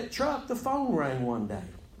bought that truck, the phone rang one day.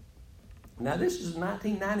 Now, this is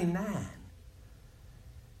 1999.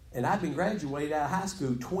 And I'd been graduated out of high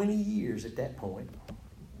school 20 years at that point.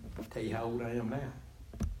 I'll tell you how old I am now.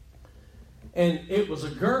 And it was a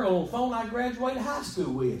girl on the phone I graduated high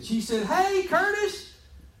school with. She said, hey, Curtis,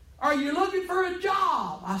 are you looking for a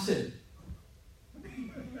job? I said,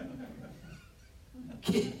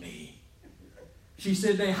 kidding me. She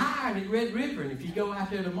said, they hired at Red River, and if you go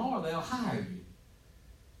out there tomorrow, they'll hire you.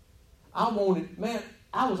 I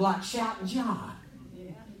was like shouting John.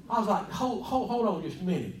 I was like, hold on just a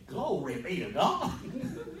minute. Glory be to God.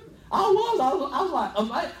 I was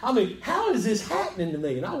like, how is this happening to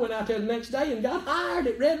me? And I went out there the next day and got hired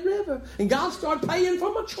at Red River. And God started paying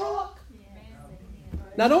for my truck.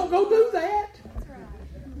 Now, don't go do that.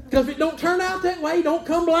 Because if it don't turn out that way, don't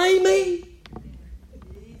come blame me.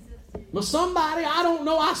 But somebody, I don't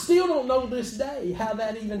know, I still don't know this day how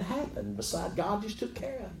that even happened. Besides, God just took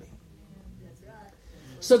care of me.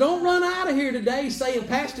 So don't run out of here today saying,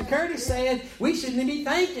 Pastor Curtis said we shouldn't be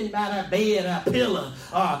thinking about our bed, our pillow.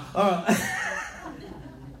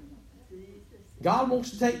 God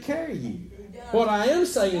wants to take care of you. What I am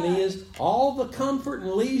saying is all the comfort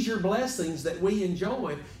and leisure blessings that we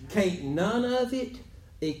enjoy, can't none of it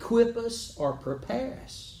equip us or prepare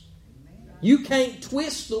us. You can't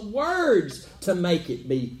twist the words to make it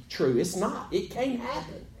be true. It's not. It can't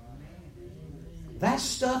happen. That's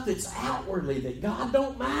stuff that's outwardly, that God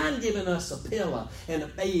don't mind giving us a pillow and a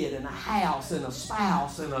bed and a house and a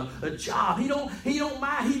spouse and a job. He don't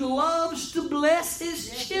mind. He loves to bless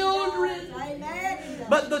His children.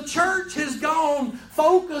 But the church has gone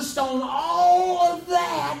focused on all of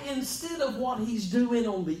that instead of what He's doing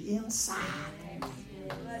on the inside.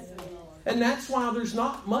 And that's why there's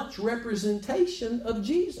not much representation of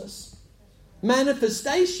Jesus.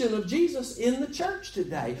 Manifestation of Jesus in the church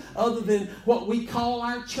today, other than what we call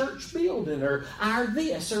our church building or our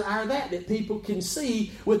this or our that people can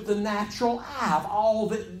see with the natural eye of all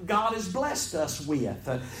that God has blessed us with.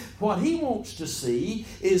 What He wants to see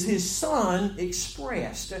is His Son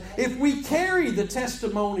expressed. If we carry the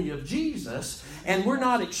testimony of Jesus and we're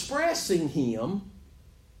not expressing Him,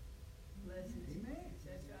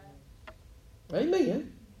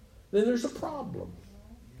 amen, then there's a problem.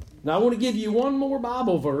 Now, I want to give you one more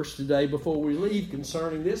Bible verse today before we leave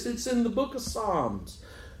concerning this. It's in the book of Psalms.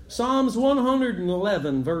 Psalms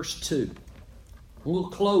 111, verse 2. We'll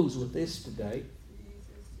close with this today.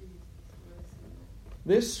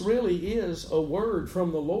 This really is a word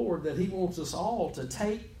from the Lord that He wants us all to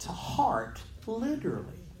take to heart,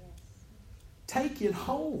 literally. Take it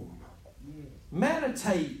home.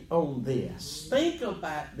 Meditate on this. Think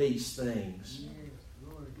about these things.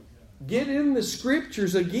 Get in the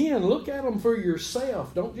Scriptures again. Look at them for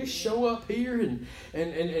yourself. Don't just show up here and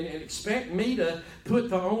expect me to put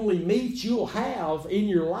the only meat you'll have in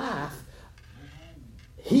your life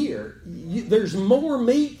here. There's more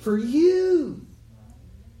meat for you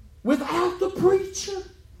without the preacher.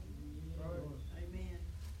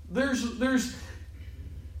 There's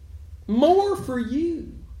more for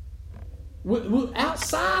you.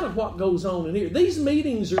 Outside of what goes on in here. These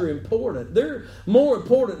meetings are important. They're more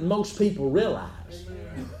important than most people realize.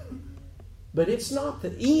 But it's not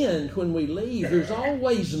the end when we leave. There's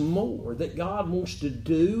always more that God wants to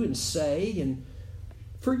do and say and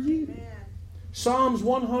for you. Psalms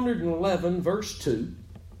 111 verse 2.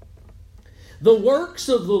 The works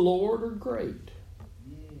of the Lord are great,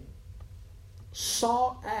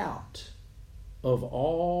 sought out of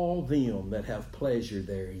all them that have pleasure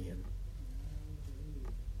therein.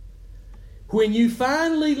 When you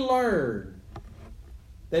finally learn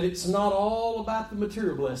that it's not all about the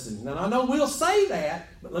material blessings. Now, I know we'll say that,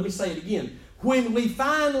 but let me say it again. When we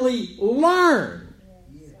finally learn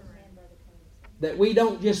that we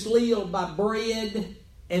don't just live by bread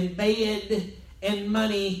and bed and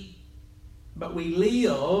money, but we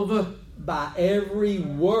live by every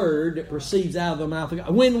word that proceeds out of the mouth of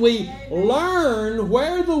God. When we learn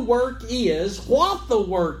where the work is, what the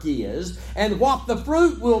work is, and what the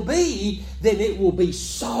fruit will be, then it will be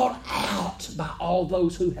sought out by all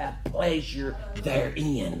those who have pleasure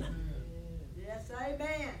therein. Yes,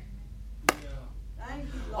 amen.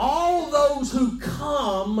 All those who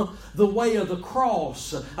come the way of the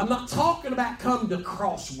cross. I'm not talking about come to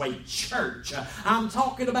Crossway Church. I'm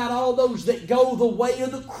talking about all those that go the way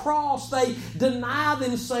of the cross. They deny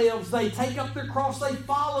themselves. They take up their cross. They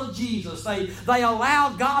follow Jesus. They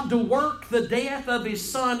allow God to work the death of His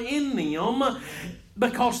Son in them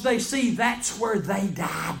because they see that's where they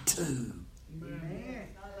died to.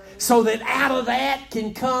 So that out of that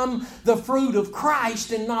can come the fruit of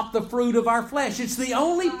Christ and not the fruit of our flesh. It's the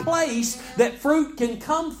only place that fruit can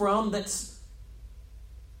come from that's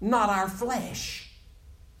not our flesh.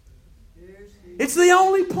 It's the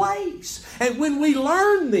only place. And when we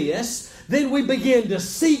learn this, then we begin to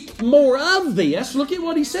seek more of this. Look at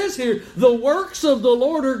what he says here. The works of the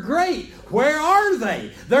Lord are great. Where are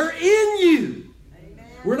they? They're in you.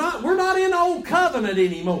 We're not in old covenant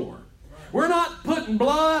anymore. We're not putting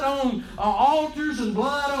blood on altars and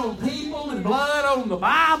blood on people and blood on the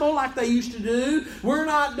Bible like they used to do. We're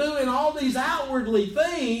not doing all these outwardly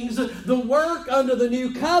things. The work under the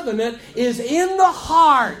new covenant is in the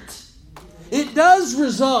heart. It does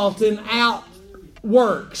result in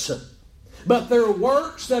outworks, but they're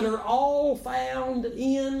works that are all found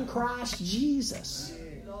in Christ Jesus.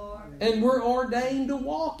 And we're ordained to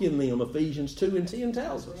walk in them, Ephesians 2:10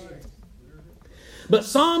 tells us. But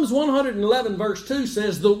Psalms 111 verse 2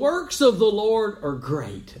 says, the works of the Lord are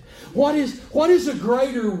great. What is a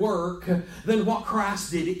greater work than what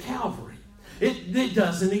Christ did at Calvary? It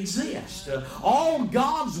doesn't exist. All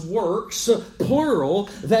God's works, plural,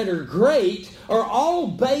 that are great are all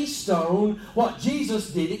based on what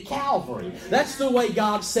Jesus did at Calvary. That's the way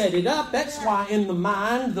God set it up. That's why in the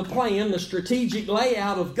mind, the plan, the strategic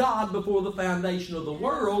layout of God before the foundation of the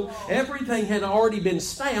world, everything had already been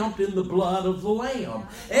stamped in the blood of the Lamb.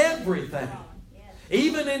 Everything.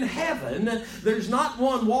 Even in heaven, there's not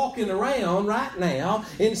one walking around right now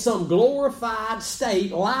in some glorified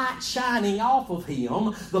state, light shining off of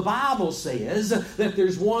him. The Bible says that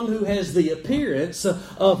there's one who has the appearance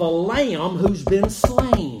of a lamb who's been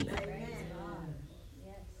slain.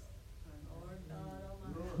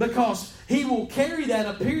 Because he will carry that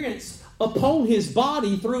appearance upon his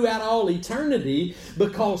body throughout all eternity,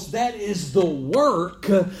 because that is the work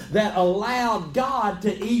that allowed God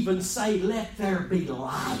to even say, let there be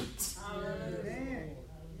light.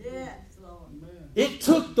 It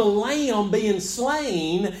took the lamb being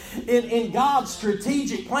slain in God's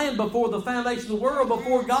strategic plan before the foundation of the world,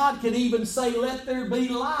 before God could even say, let there be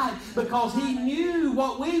light, because he knew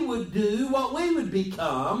what we would do, what we would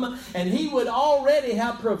become, and he would already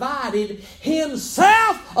have provided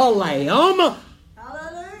himself a lamb.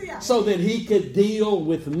 Hallelujah. So that he could deal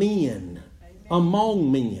with men,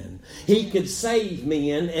 among men. He could save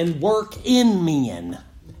men and work in men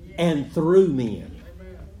and through men.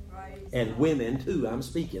 And women, too, I'm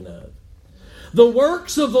speaking of. The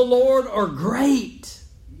works of the Lord are great.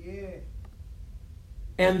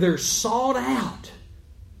 And they're sought out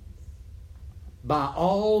by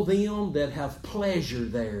all them that have pleasure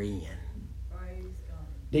therein.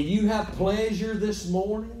 Do you have pleasure this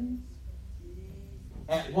morning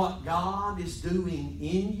at what God is doing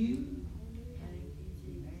in you?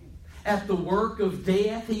 At the work of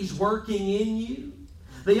death He's working in you?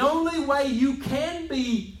 The only way you can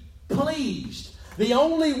be pleased, the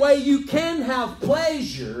only way you can have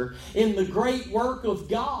pleasure in the great work of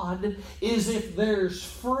God is if there's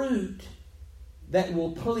fruit that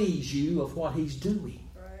will please you of what He's doing.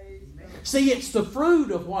 See, it's the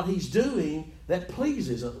fruit of what He's doing that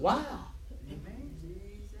pleases us. Wow.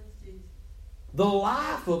 The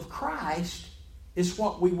life of Christ is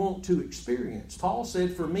what we want to experience. Paul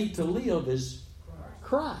said, for me to live is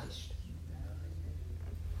Christ.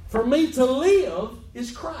 For me to live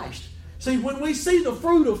is Christ. See, when we see the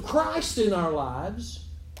fruit of Christ in our lives,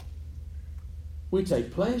 we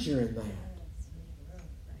take pleasure in that.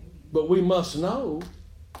 But we must know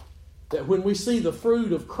that when we see the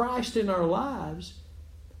fruit of Christ in our lives,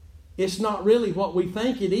 it's not really what we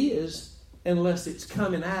think it is unless it's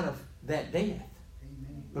coming out of that death.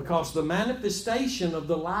 Because the manifestation of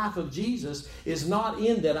the life of Jesus is not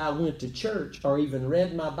in that I went to church or even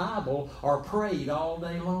read my Bible or prayed all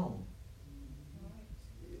day long.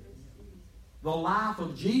 The life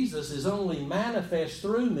of Jesus is only manifest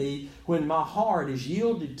through me when my heart is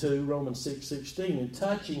yielded to, Romans 6:16, and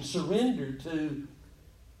touching, surrendered to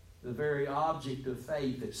the very object of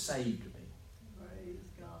faith that saved me.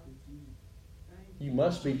 You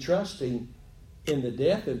must be trusting in the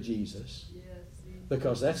death of Jesus,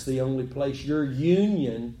 because that's the only place your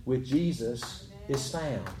union with Jesus is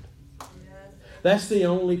found. That's the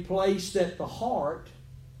only place that the heart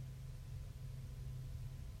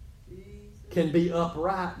can be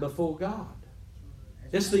upright before God.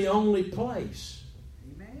 It's the only place.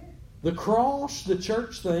 The cross, the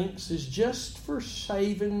church thinks, is just for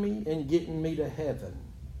saving me and getting me to heaven.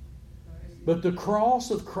 But the cross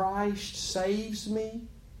of Christ saves me,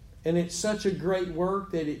 and it's such a great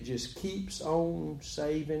work that it just keeps on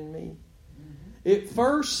saving me. It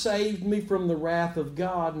first saved me from the wrath of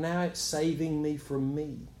God. Now it's saving me from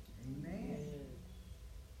me. Amen.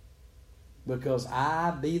 Because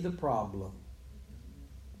I be the problem.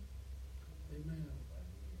 Amen.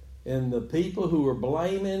 And the people who are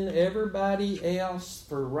blaming everybody else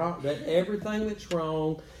for wrong, that everything that's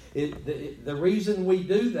wrong, the reason we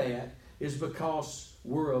do that is because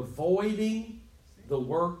we're avoiding the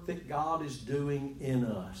work that God is doing in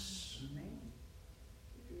us.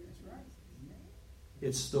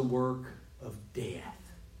 It's the work of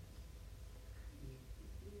death.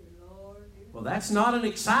 Well, that's not an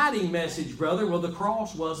exciting message, brother. Well, the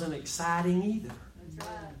cross wasn't exciting either.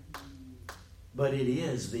 But it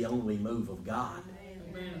is the only move of God.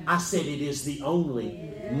 I said it is the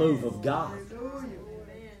only move of God.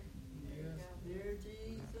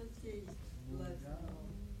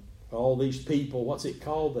 All these people, what's it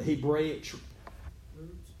called? The Hebraic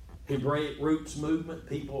Roots movement.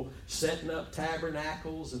 People setting up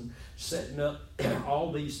tabernacles and setting up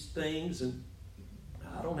all these things. And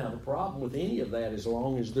I don't have a problem with any of that as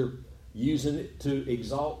long as they're using it to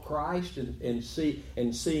exalt Christ and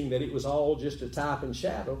seeing that it was all just a type and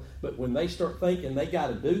shadow. But when they start thinking they got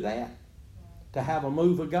to do that to have a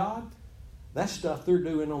move of God, that's stuff they're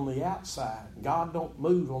doing on the outside. God don't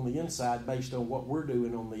move on the inside based on what we're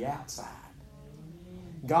doing on the outside.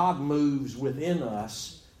 God moves within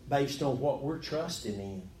us based on what we're trusting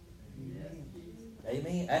in.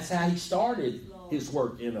 Amen. That's how He started His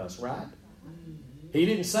work in us, right? He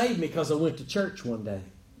didn't save me because I went to church one day.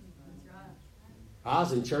 I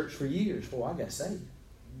was in church for years before I got saved.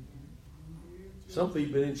 Some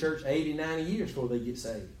people been in church 80, 90 years before they get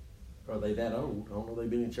saved. Are they that old? I don't know they've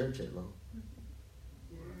been in church that long.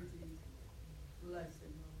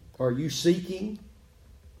 Are you seeking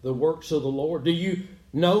the works of the Lord? Do you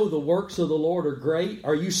know the works of the Lord are great?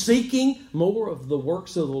 Are you seeking more of the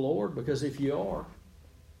works of the Lord? Because if you are,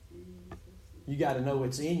 you got to know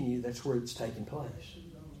it's in you. That's where it's taking place.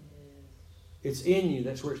 It's in you.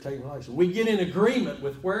 That's where it's taking place. When we get in agreement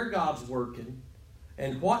with where God's working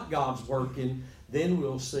and what God's working, then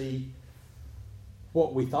we'll see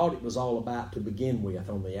what we thought it was all about to begin with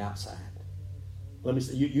on the outside. Let me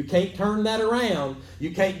say, you can't turn that around.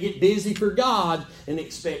 You can't get busy for God and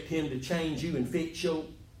expect Him to change you and fix your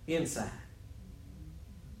inside.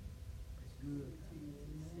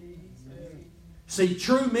 See,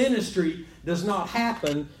 true ministry does not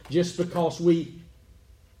happen just because we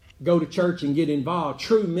go to church and get involved.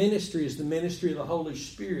 True ministry is the ministry of the Holy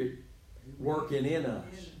Spirit working in us.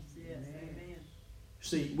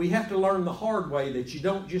 See, we have to learn the hard way that you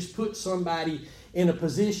don't just put somebody in a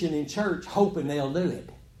position in church hoping they'll do it.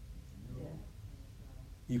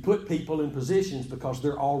 You put people in positions because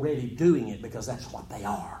they're already doing it, because that's what they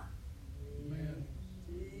are. Amen.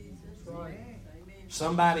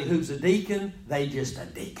 Somebody who's a deacon, they just a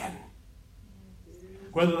deacon.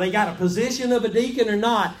 Whether they got a position of a deacon or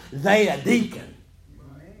not, they a deacon.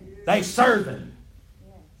 They serving.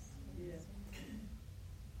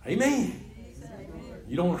 Amen.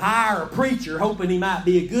 You don't hire a preacher hoping he might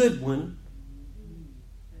be a good one.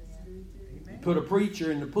 You put a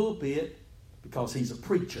preacher in the pulpit because he's a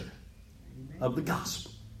preacher of the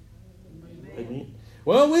gospel. Amen.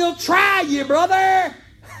 Well, we'll try you, brother.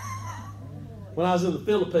 When I was in the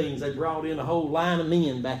Philippines, they brought in a whole line of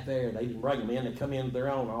men back there. They didn't bring them in. They come in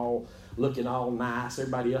their own, all looking all nice.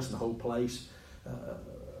 Everybody else in the whole place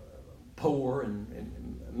poor,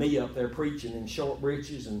 and me up there preaching in short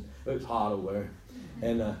breeches, and it was hot over there.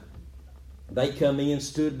 And they come in,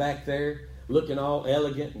 stood back there, looking all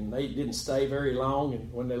elegant, and they didn't stay very long.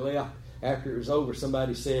 And when they left, after it was over,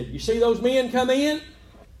 somebody said, "You see those men come in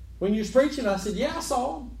when you was preaching?" I said, "Yeah, I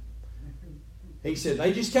saw them." He said,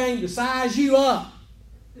 "They just came to size you up."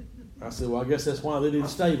 I said, "Well, I guess that's why they didn't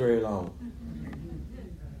stay very long."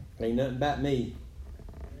 Ain't nothing about me.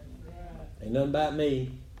 Ain't nothing about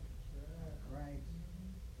me.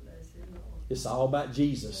 It's all about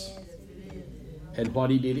Jesus and what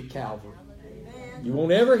He did at Calvary. You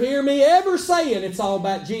won't ever hear me ever saying it's all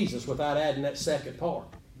about Jesus without adding that second part.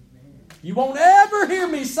 You won't ever hear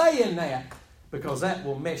me saying that, because that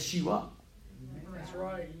will mess you up. That's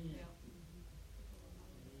right.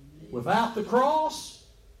 Without the cross,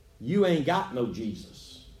 you ain't got no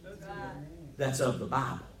Jesus. That's of the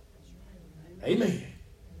Bible. Amen.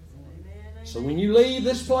 So when you leave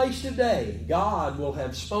this place today, God will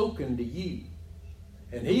have spoken to you.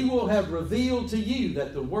 And He will have revealed to you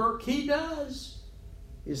that the work He does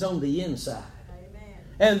is on the inside.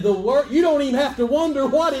 And the work, you don't even have to wonder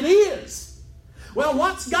what it is. Well,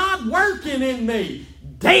 what's God working in me?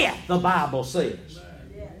 Death, the Bible says.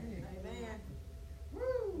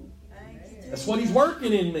 That's what He's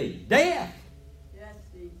working in me. Death.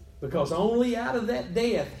 Because only out of that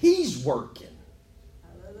death He's working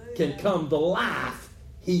can come the life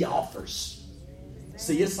He offers.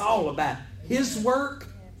 See, it's all about His work,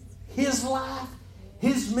 His life,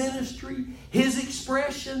 His ministry, His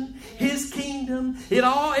expression, His kingdom. It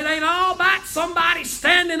ain't all about somebody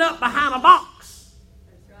standing up behind a box.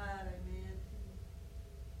 That's right, amen.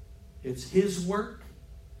 It's His work,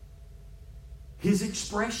 His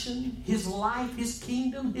expression, His life, His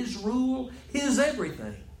kingdom, His rule, His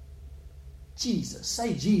everything. Jesus.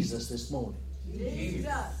 Say Jesus this morning.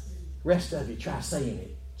 Jesus. Rest of you, try saying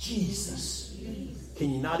it. Jesus.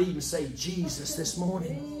 Can you not even say Jesus this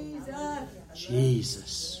morning?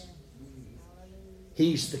 Jesus.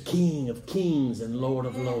 He's the King of kings and Lord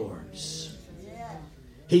of lords.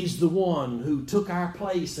 He's the one who took our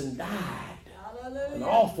place and died an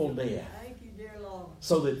awful death,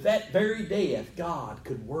 so that very death God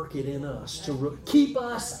could work it in us to keep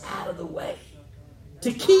us out of the way.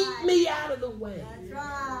 To keep me out of the way.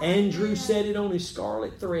 Andrew said it on his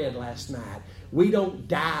scarlet thread last night. We don't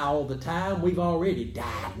die all the time. We've already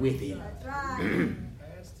died with Him.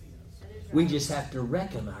 We just have to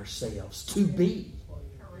reckon ourselves to be.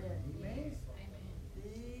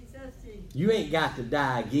 You ain't got to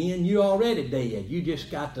die again. You're already dead. You just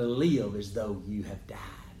got to live as though you have died.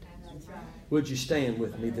 Would you stand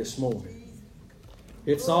with me this morning?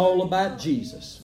 It's all about Jesus.